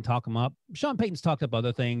Sean Payton talk him up. Sean Payton's talked up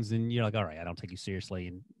other things, and you're like, all right, I don't take you seriously.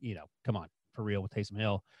 And, come on, for real with Taysom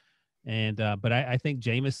Hill. And but I think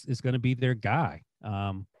Jameis is going to be their guy.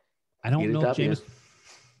 I don't know if Jameis.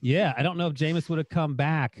 Yeah, I don't know if Jameis would have come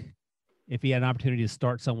back if he had an opportunity to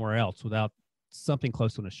start somewhere else without something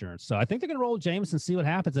close to an assurance. So I think they're going to roll with Jameis and see what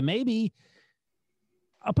happens. And maybe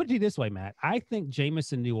I'll put it to you this way, Matt. I think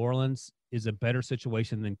Jameis in New Orleans is a better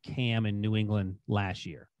situation than Cam in New England last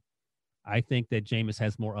year. I think that Jameis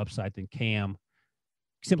has more upside than Cam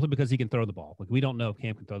simply because he can throw the ball. Like, we don't know if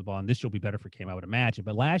Cam can throw the ball, and this year will be better for Cam, I would imagine.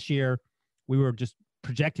 But last year, we were just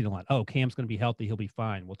projecting a lot. Oh, Cam's going to be healthy. He'll be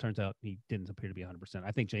fine. Well, it turns out he didn't appear to be 100%.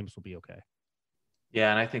 I think Jameis will be okay.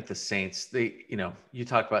 Yeah, and I think the Saints, you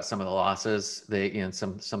talk about some of the losses,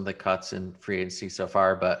 some of the cuts in free agency so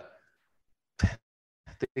far, but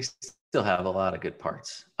they still have a lot of good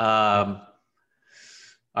parts.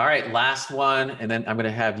 All right, last one, and then I'm going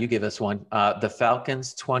to have you give us one. The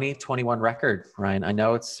Falcons 2021 record, Ryan. I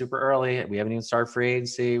know it's super early. We haven't even started free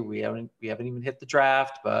agency. We haven't even hit the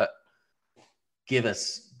draft, but give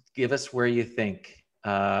us where you think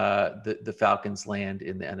the Falcons land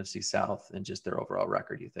in the NFC South and just their overall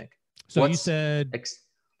record. You think? So you said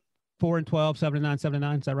 4-12, 7-9,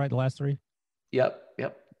 7-9. Is that right? The last three? Yep.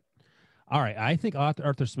 All right. I think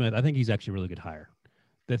Arthur Smith. I think he's actually a really good hire.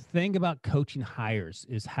 The thing about coaching hires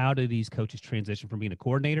is, how do these coaches transition from being a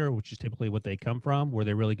coordinator, which is typically what they come from, where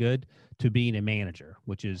they're really good, to being a manager,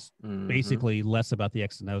 which is basically less about the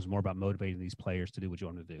X and O's, more about motivating these players to do what you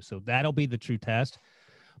want to do. So that'll be the true test.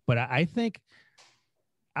 But I think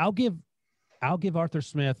I'll give Arthur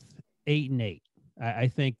Smith 8-8. I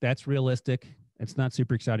think that's realistic. It's not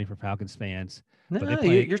super exciting for Falcons fans. No,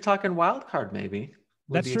 you're talking wild card maybe.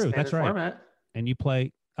 That's true. That's right. Format. And you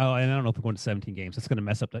play. Oh, and I don't know if we're going to 17 games. That's going to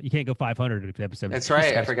mess up. You can't go 500 if you have 17. That's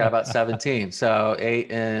right. I forgot about 17. So 8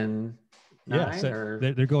 and 9. Yeah, so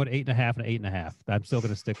they're going 8.5 and 8.5. I'm still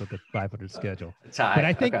going to stick with the 500 schedule. Tie. But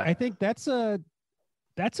I think that's a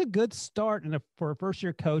good start for a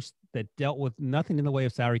first-year coach that dealt with nothing in the way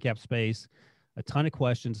of salary cap space, a ton of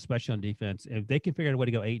questions, especially on defense. If they can figure out a way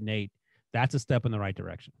to go 8-8, that's a step in the right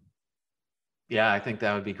direction. Yeah, I think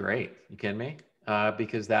that would be great. You kidding me?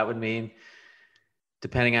 Because that would mean,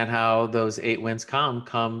 depending on how those 8 wins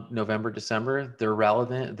come November, December, they're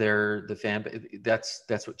relevant. They're the fan. That's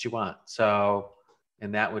what you want. So,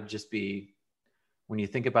 and that would just be, when you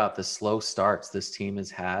think about the slow starts this team has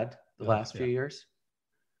had the last few years,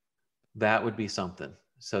 that would be something.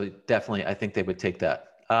 So definitely, I think they would take that.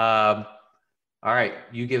 All right.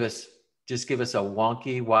 Give us a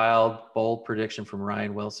wonky, wild, bold prediction from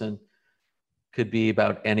Ryan Wilson. Could be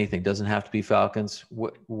about anything. Doesn't have to be Falcons.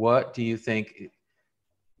 What do you think?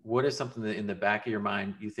 What is something that in the back of your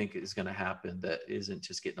mind you think is going to happen that isn't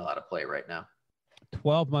just getting a lot of play right now?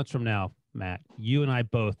 12 months from now, Matt, you and I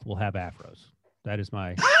both will have afros. That is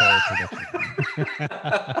my prediction.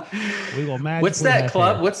 We will magically. What's that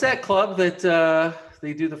club? Hair. What's that club that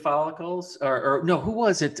they do the follicles? Or no, who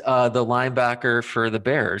was it? The linebacker for the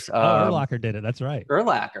Bears. Urlacher did it. That's right.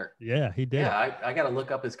 Urlacher. Yeah, he did. Yeah, I got to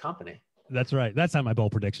look up his company. That's right. That's not my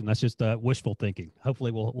bold prediction. That's just wishful thinking.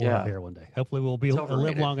 Hopefully we'll have hair one day. Hopefully we'll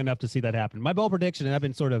live long enough to see that happen. My bold prediction, and I've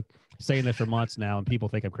been sort of saying this for months now, and people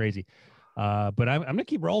think I'm crazy, but I'm going to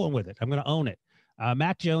keep rolling with it. I'm going to own it.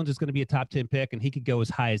 Mac Jones is going to be a top 10 pick, and he could go as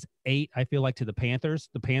high as 8, I feel like, to the Panthers.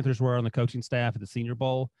 The Panthers were on the coaching staff at the Senior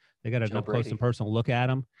Bowl. They got a close and personal look at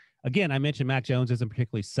him. Again, I mentioned Mac Jones isn't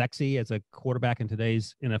particularly sexy as a quarterback in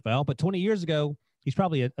today's NFL, but 20 years ago, he's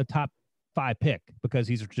probably a top 5 pick because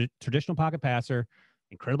he's a traditional pocket passer,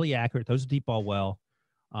 incredibly accurate, throws the deep ball well.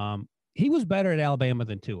 He was better at Alabama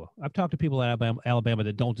than Tua. I've talked to people at Alabama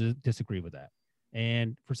that don't disagree with that.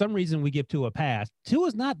 And for some reason, we give Tua a pass.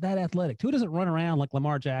 Tua's not that athletic. Tua doesn't run around like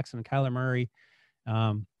Lamar Jackson and Kyler Murray,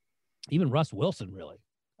 even Russ Wilson, really.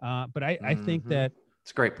 But I think that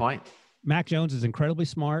it's a great point. Mac Jones is incredibly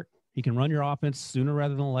smart. He can run your offense sooner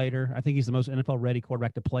rather than later. I think he's the most NFL-ready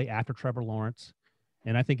quarterback to play after Trevor Lawrence.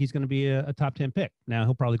 And I think he's going to be a top 10 pick. Now,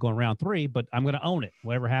 he'll probably go in round 3, but I'm going to own it.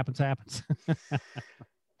 Whatever happens, happens.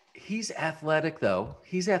 He's athletic, though.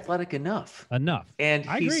 He's athletic enough. And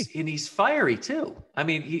I agree. And he's fiery, too. I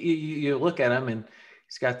mean, you look at him, and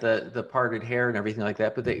he's got the parted hair and everything like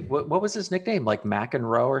that. But what was his nickname? Like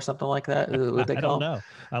McEnroe or something like that? What they call him? I don't know.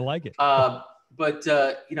 I like it. But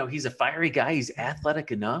he's a fiery guy. He's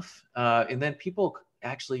athletic enough. And then people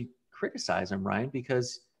actually criticize him, Ryan,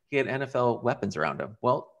 because he had NFL weapons around him.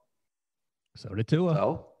 Well, so did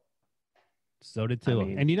Tua. So did Tua.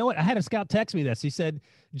 And you know what? I had a scout text me this. He said,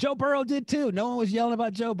 Joe Burrow did too. No one was yelling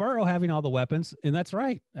about Joe Burrow having all the weapons. And that's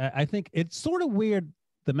right. I think it's sort of weird,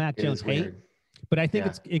 the Mac Jones hate. But I think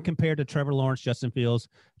it's compared to Trevor Lawrence, Justin Fields,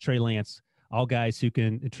 Trey Lance, all guys who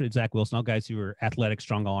can, Zach Wilson, all guys who are athletic,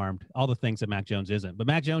 strong-armed, all the things that Mac Jones isn't. But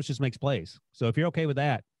Mac Jones just makes plays. So if you're okay with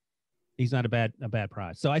that, he's not a bad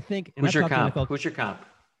prize. So I think. Who's your comp? Who's your comp?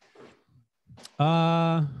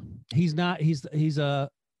 He's not. He's a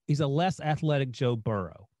less athletic Joe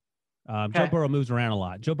Burrow. Joe Burrow moves around a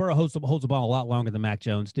lot. Joe Burrow holds the ball a lot longer than Mac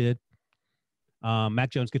Jones did. Mac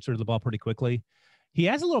Jones gets rid of the ball pretty quickly. He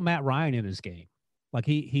has a little Matt Ryan in his game. Like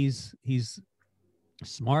he's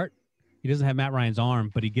smart. He doesn't have Matt Ryan's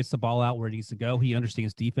arm, but he gets the ball out where it needs to go. He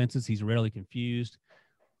understands defenses. He's rarely confused.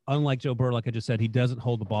 Unlike Joe Burrow, like I just said, he doesn't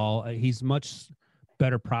hold the ball. He's much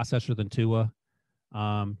better processor than Tua.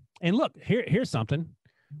 And look, here's something.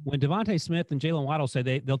 When Devontae Smith and Jalen Waddle say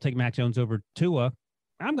they'll take Mac Jones over Tua,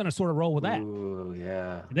 I'm going to sort of roll with that. Ooh,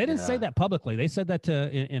 yeah. They didn't say that publicly. They said that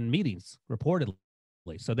in meetings, reportedly.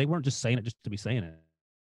 So they weren't just saying it just to be saying it.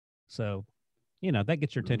 So, that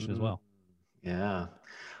gets your attention as well. Yeah.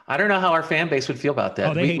 I don't know how our fan base would feel about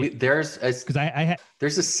that. There's a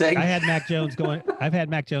segment. I had Mac Jones going. I've had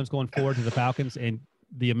Mac Jones going forward to the Falcons, and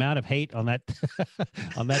the amount of hate on that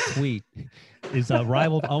on that tweet is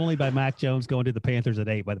rivaled only by Mac Jones going to the Panthers at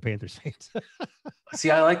 8 by the Panthers fans. See,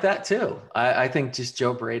 I like that too. I think just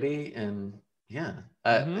Joe Brady and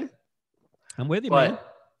I'm with you, but man.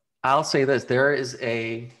 I'll say this: there is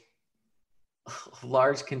a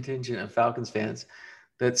large contingent of Falcons fans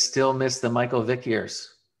that still miss the Michael Vick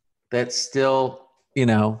years. That still,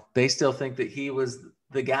 they still think that he was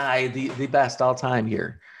the guy, the best all time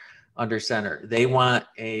here under center. They love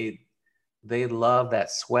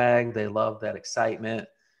that swag. They love that excitement.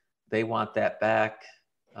 They want that back.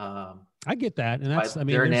 I get that. And that's,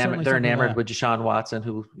 they're enamored with Deshaun Watson,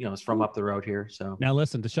 who, is from up the road here. So now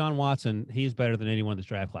listen, Deshaun Watson, he's better than anyone in this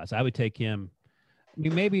draft class. I would take him.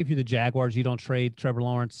 Maybe if you're the Jaguars, you don't trade Trevor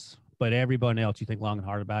Lawrence, but everyone else, you think long and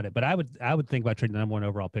hard about it. But I would think about trading the number 1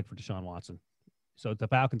 overall pick for Deshaun Watson. So the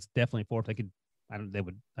Falcons definitely fourth. They could. I don't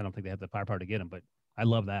think they have the firepower to get him, but I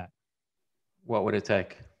love that. What would it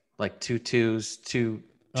take? Like 2 2s, 2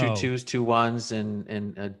 2s, 2 1s,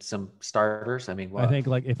 and some starters. I mean, what? I think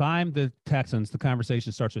like if I'm the Texans, the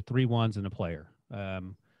conversation starts with 3 1s and a player.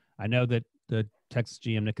 I know that the Texas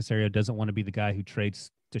GM Nick Caserio doesn't want to be the guy who trades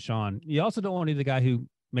Deshaun. You also don't want to be the guy who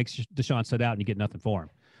makes Deshaun sit out and you get nothing for him.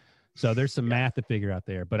 So there's some math to figure out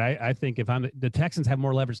there. But I think if the Texans have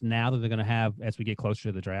more leverage now than they're going to have as we get closer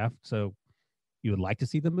to the draft. So you would like to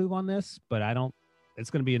see them move on this, but it's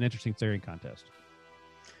going to be an interesting staring contest.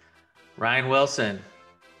 Ryan Wilson,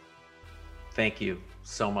 thank you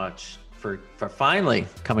so much for finally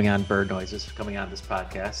coming on Bird Noises, coming on this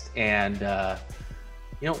podcast. And,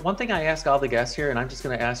 one thing I ask all the guests here, and I'm just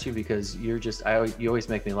going to ask you because you always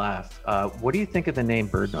make me laugh. What do you think of the name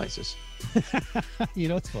Bird Noises?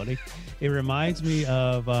 It's funny. It reminds me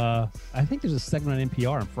of, I think there's a segment on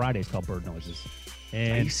NPR on Fridays called Bird Noises.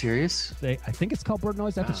 And are you serious? I think it's called Bird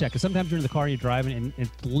Noise. I have to check, because sometimes you're in the car and you're driving and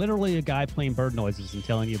it's literally a guy playing bird noises and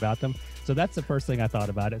telling you about them. So that's the first thing I thought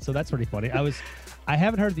about it. So that's pretty funny. I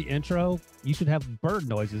haven't heard the intro. You should have bird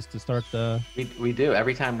noises to start the. We do.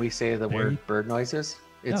 Every time we say the word bird noises,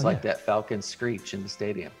 it's that Falcon screech in the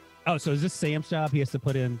stadium. Oh, so is this Sam's job? He has to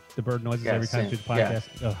put in the bird noises every time through the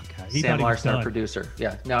podcast? Yeah. Oh, God. Sam Larson, our producer.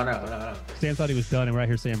 Yeah. No. Sam thought he was done, and we're out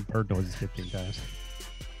here saying bird noises 15 times.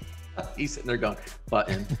 He's sitting there going,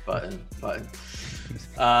 button.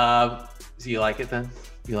 So you like it then?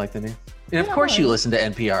 You like the name? And of course you listen to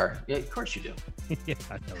NPR. Yeah, of course you do. Yeah,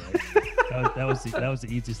 I know, right? that was the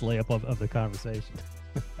easiest layup of the conversation.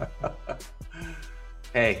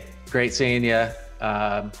 Hey, great seeing you.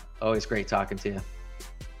 Always great talking to you.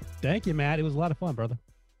 Thank you, Matt. It was a lot of fun, brother.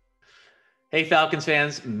 Hey, Falcons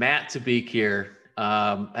fans, Matt Tabique here.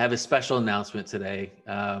 I have a special announcement today.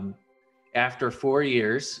 After 4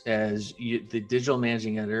 years as the digital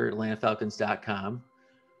managing editor at AtlantaFalcons.com,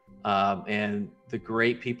 and the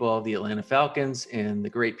great people of the Atlanta Falcons and the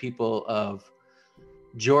great people of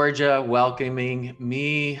Georgia welcoming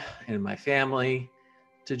me and my family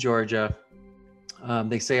to Georgia.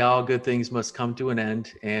 They say all good things must come to an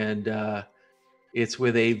end, and it's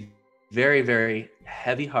with a very, very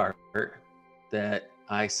heavy heart that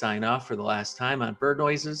I sign off for the last time on Bird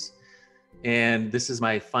Noises. And this is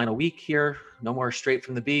my final week here. No more Straight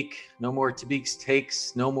from the Beak. No more Tabique's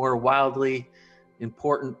Takes. No more wildly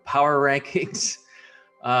important power rankings.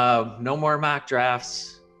 No more mock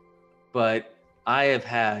drafts. But I have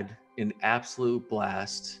had an absolute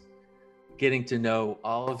blast getting to know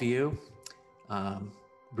all of you.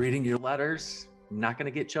 Reading your letters. I'm not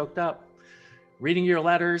going to get choked up. Reading your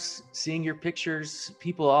letters, seeing your pictures,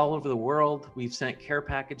 people all over the world. We've sent care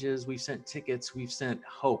packages. We've sent tickets. We've sent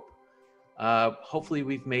hope. Hopefully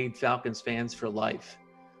we've made Falcons fans for life.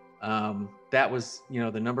 That was,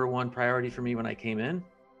 the number one priority for me when I came in,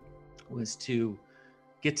 was to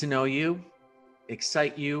get to know you,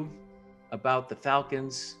 excite you about the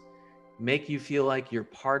Falcons, make you feel like you're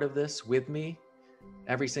part of this with me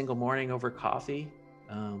every single morning over coffee.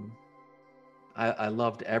 I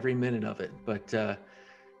loved every minute of it, but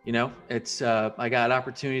it's I got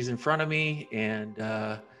opportunities in front of me, and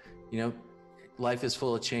life is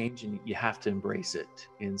full of change and you have to embrace it.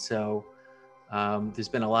 And so There's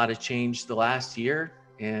been a lot of change the last year,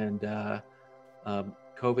 and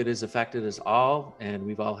COVID has affected us all, and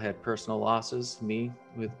we've all had personal losses, me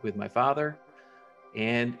with my father.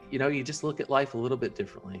 And, you know, you just look at life a little bit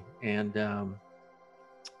differently, and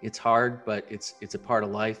it's hard, but it's a part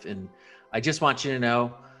of life. And I just want you to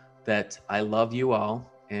know that I love you all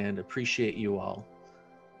and appreciate you all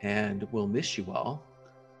and will miss you all,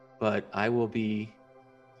 but I will be,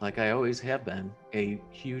 like I always have been, a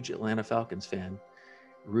huge Atlanta Falcons fan,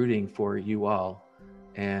 rooting for you all.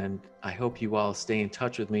 And I hope you all stay in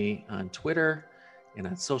touch with me on Twitter and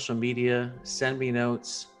on social media. Send me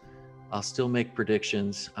notes. I'll still make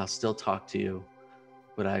predictions. I'll still talk to you,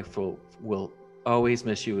 but I will always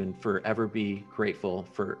miss you and forever be grateful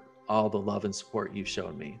for all the love and support you've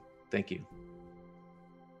shown me. Thank you.